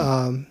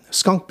 Yeah.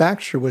 Skunk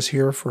Baxter was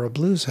here for a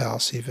Blues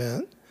House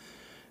event,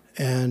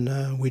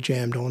 and we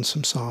jammed on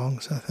some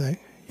songs, I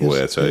think.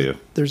 Boy, I tell you.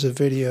 There's a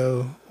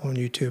video on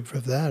YouTube for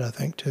that, I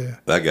think, too.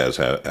 That guy's,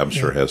 I'm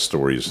sure, has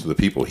stories. The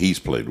people he's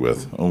played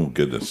with. Oh,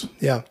 goodness.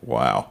 Yeah.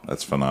 Wow.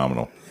 That's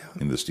phenomenal.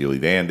 In the Steely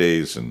Dan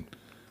days. And,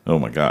 oh,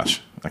 my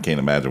gosh. I can't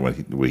imagine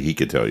what he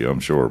could tell you, I'm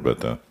sure.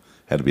 But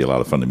had to be a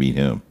lot of fun to meet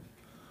him.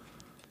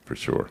 For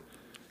sure.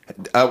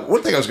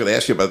 One thing I was going to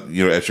ask you about,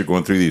 as you're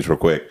going through these real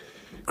quick.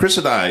 Chris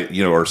and I,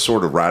 are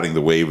sort of riding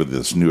the wave of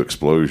this new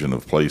explosion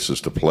of places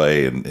to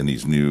play and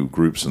these new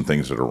groups and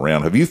things that are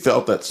around. Have you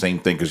felt that same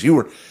thing? Because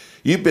you've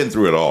been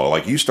through it all.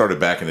 Like you started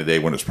back in the day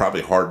when it's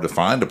probably hard to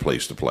find a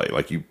place to play.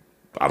 Like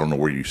I don't know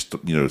where you,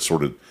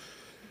 sort of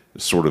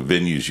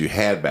venues you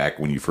had back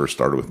when you first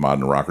started with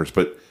Modern Rockers.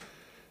 But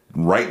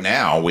right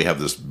now we have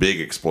this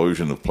big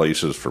explosion of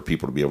places for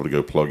people to be able to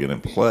go plug in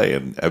and play.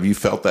 And have you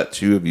felt that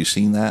too? Have you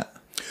seen that?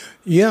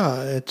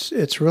 Yeah,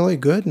 it's really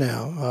good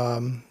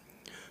now.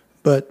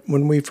 But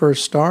when we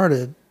first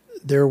started,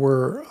 there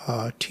were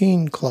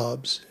teen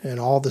clubs in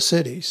all the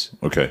cities.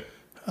 Okay.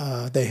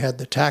 They had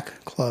the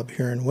TAC Club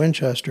here in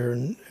Winchester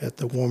and at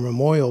the War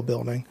Memorial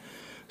Building.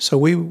 So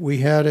we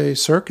had a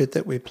circuit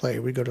that we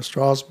played. We'd go to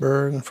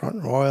Strasburg and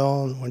Front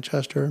Royal and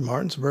Winchester and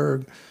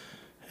Martinsburg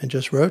and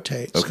just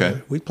rotate. Okay.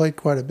 So we played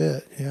quite a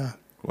bit, yeah.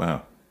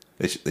 Wow.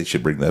 They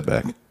should bring that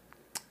back.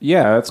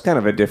 Yeah, that's kind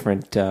of a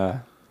different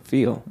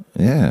feel.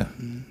 Yeah.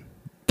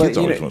 Kids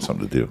But, always want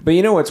something to do. But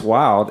what's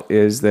wild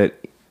is that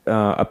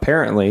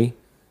apparently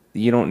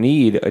you don't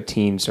need a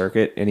teen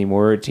circuit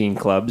anymore, or teen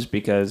clubs,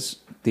 because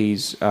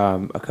these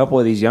a couple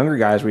of these younger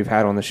guys we've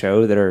had on the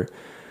show that are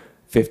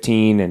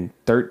 15 and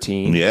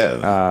 13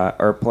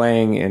 are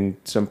playing in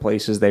some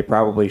places they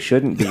probably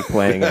shouldn't be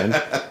playing in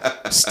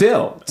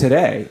still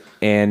today.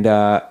 And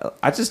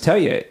I just tell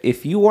you,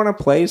 if you want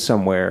to play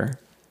somewhere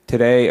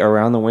today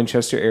around the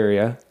Winchester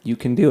area, you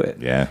can do it.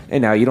 Yeah.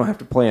 And now you don't have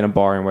to play in a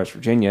bar in West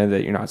Virginia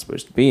that you're not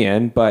supposed to be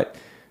in, but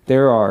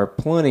there are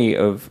plenty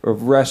of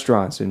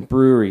restaurants and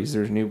breweries.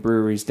 There's new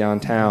breweries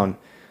downtown.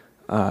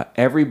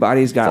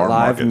 Everybody's got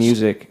live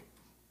music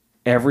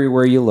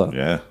everywhere you look.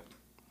 Yeah,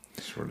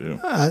 sure do.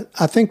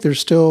 I think there's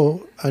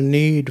still a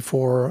need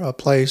for a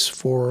place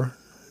for,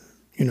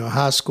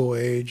 high school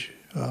age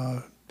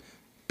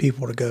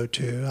people to go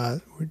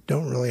to. We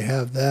don't really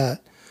have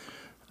that.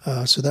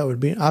 So that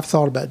would be, I've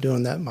thought about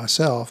doing that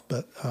myself,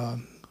 but...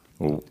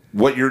 Well,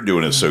 what you're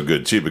doing is so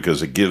good, too,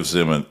 because it gives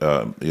them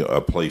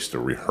a place to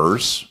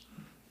rehearse,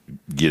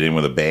 get in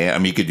with a band. I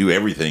mean, you could do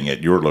everything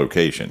at your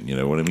location, you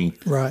know what I mean?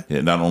 Right.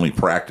 Not only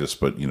practice,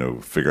 but,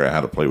 figure out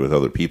how to play with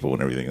other people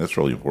and everything. That's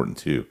really important,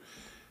 too.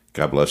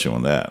 God bless you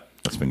on that.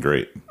 That's been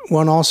great.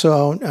 Well, and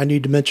also, I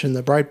need to mention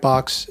the Bright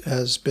Box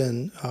has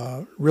been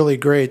really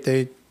great.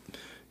 They,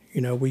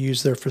 we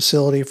use their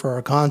facility for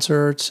our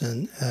concerts,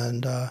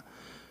 and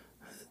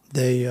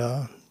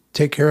they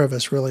take care of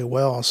us really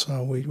well,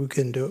 so we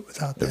couldn't do it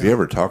without them. If you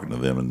ever talking to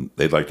them and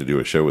they'd like to do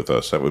a show with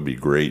us, that would be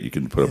great. You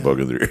can put a bug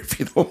in their ear if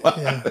you don't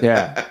mind.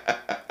 Yeah.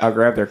 I'll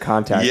grab their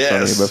contact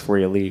from you before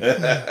you leave.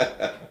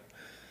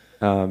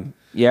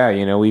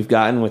 We've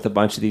gotten with a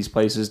bunch of these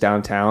places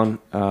downtown,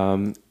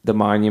 the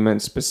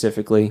Monument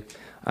specifically.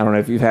 I don't know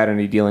if you've had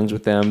any dealings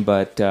with them,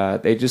 but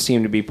they just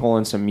seem to be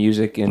pulling some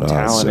music and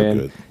talent in,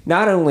 good.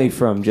 Not only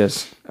from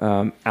just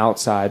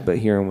outside, but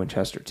here in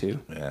Winchester too.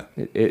 Yeah,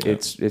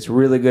 It's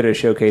really good at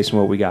showcasing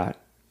what we got.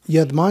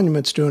 Yeah, the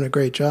Monument's doing a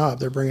great job.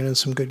 They're bringing in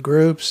some good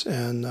groups,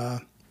 and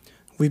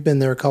we've been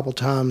there a couple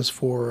times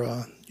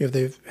for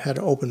they've had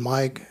an open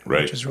mic,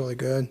 which is really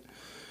good,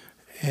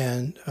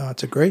 and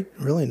it's a great,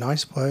 really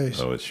nice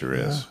place. Oh, it sure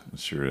is. It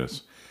sure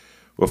is.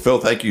 Well, Phil,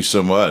 thank you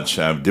so much.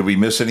 Did we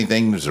miss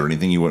anything? Is there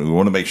anything we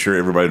want to make sure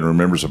everybody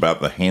remembers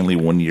about the Hanley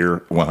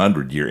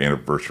 100-year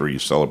anniversary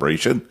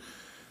celebration?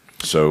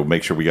 So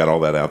make sure we got all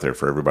that out there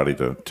for everybody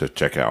to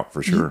check out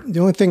for sure.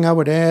 The only thing I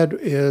would add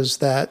is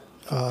that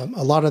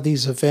a lot of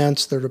these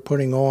events that they're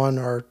putting on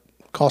are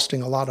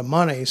costing a lot of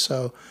money.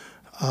 So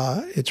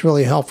it's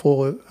really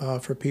helpful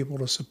for people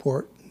to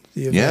support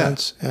the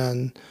events. Yeah.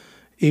 And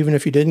even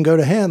if you didn't go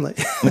to Hanley.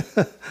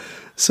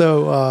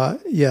 So,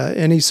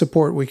 any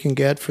support we can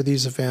get for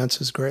these events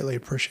is greatly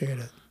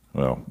appreciated.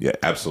 Well, yeah,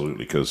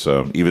 absolutely, because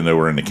even though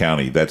we're in the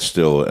county, that's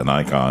still an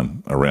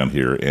icon around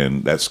here,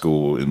 and that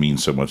school, it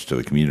means so much to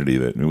the community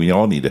that we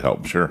all need to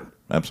help. Sure,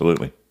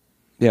 absolutely.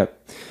 Yeah.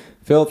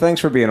 Phil,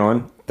 thanks for being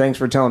on. Thanks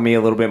for telling me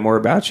a little bit more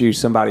about you,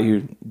 somebody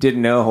who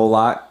didn't know a whole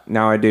lot.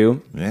 Now I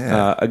do.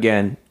 Yeah.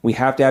 Again, we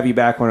have to have you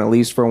back on at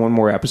least for one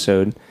more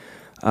episode.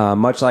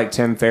 Much like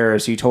Tim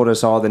Ferriss, you told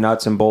us all the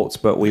nuts and bolts,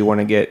 but we want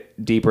to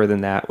get deeper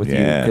than that with you,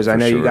 because I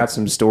know you got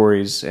some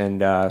stories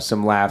and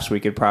some laughs we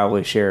could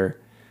probably share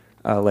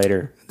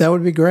later. That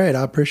would be great.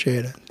 I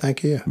appreciate it.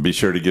 Thank you. Be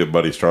sure to give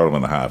Buddy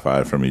Startleman a high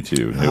five from me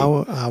too.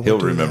 He'll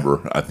remember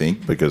that. I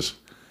think, because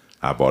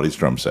I bought his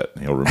drum set.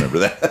 He'll remember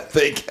that, I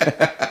think.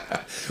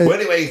 Well,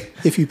 anyway,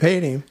 if you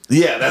paid him,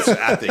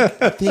 I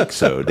think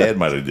so. Dad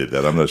might have did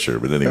that. I'm not sure,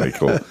 but anyway,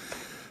 cool.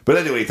 But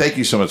anyway, thank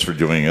you so much for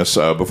joining us.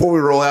 Before we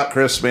roll out,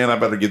 Chris, man, I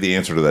better give the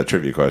answer to that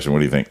trivia question. What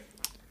do you think?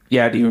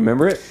 Yeah, do you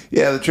remember it?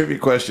 Yeah, the trivia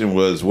question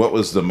was, what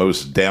was the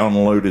most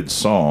downloaded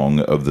song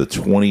of the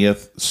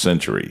 20th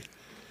century?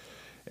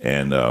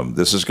 And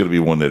this is going to be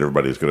one that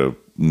everybody's going to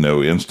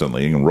know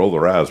instantly and roll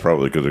their eyes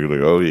probably because they're going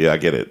to go, oh, yeah, I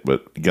get it.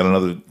 But you got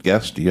another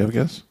guess? Do you have a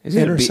guess? Is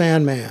it Enter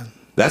Sandman.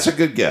 That's a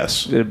good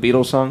guess. Is it a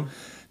Beatles song?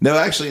 No,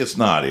 actually, it's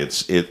not. I'm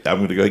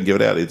going to go ahead and give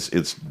it out.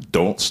 It's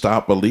 "Don't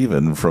Stop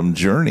Believin'" from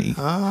Journey,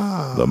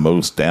 the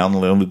most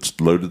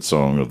downloaded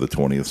song of the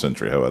 20th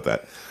century. How about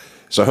that?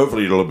 So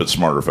hopefully you're a little bit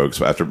smarter, folks.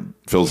 After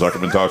Phil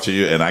Zuckerman talked to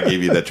you and I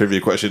gave you that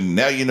trivia question,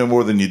 now you know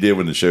more than you did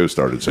when the show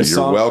started. So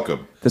you're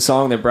welcome. The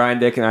song that Brian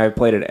Dick and I have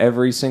played at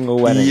every single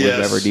wedding we've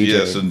ever DJed.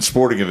 Yes, and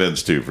sporting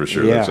events too, for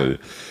sure. Yeah. That's it.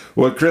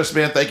 Well, Chris,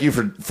 man, thank you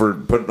for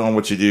putting on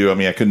what you do. I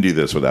mean, I couldn't do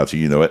this without you.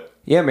 You know it.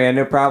 Yeah, man,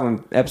 no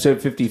problem.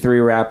 Episode 53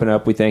 wrapping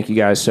up. We thank you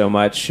guys so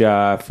much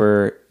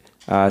for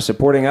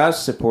supporting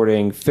us,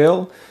 supporting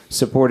Phil,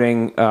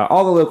 supporting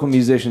all the local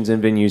musicians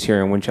and venues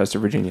here in Winchester,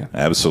 Virginia.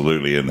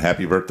 Absolutely. And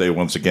happy birthday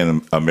once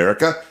again,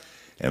 America.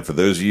 And for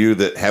those of you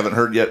that haven't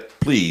heard yet,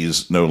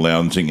 please no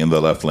lounging in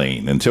the left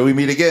lane. Until we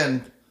meet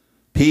again,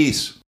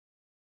 peace.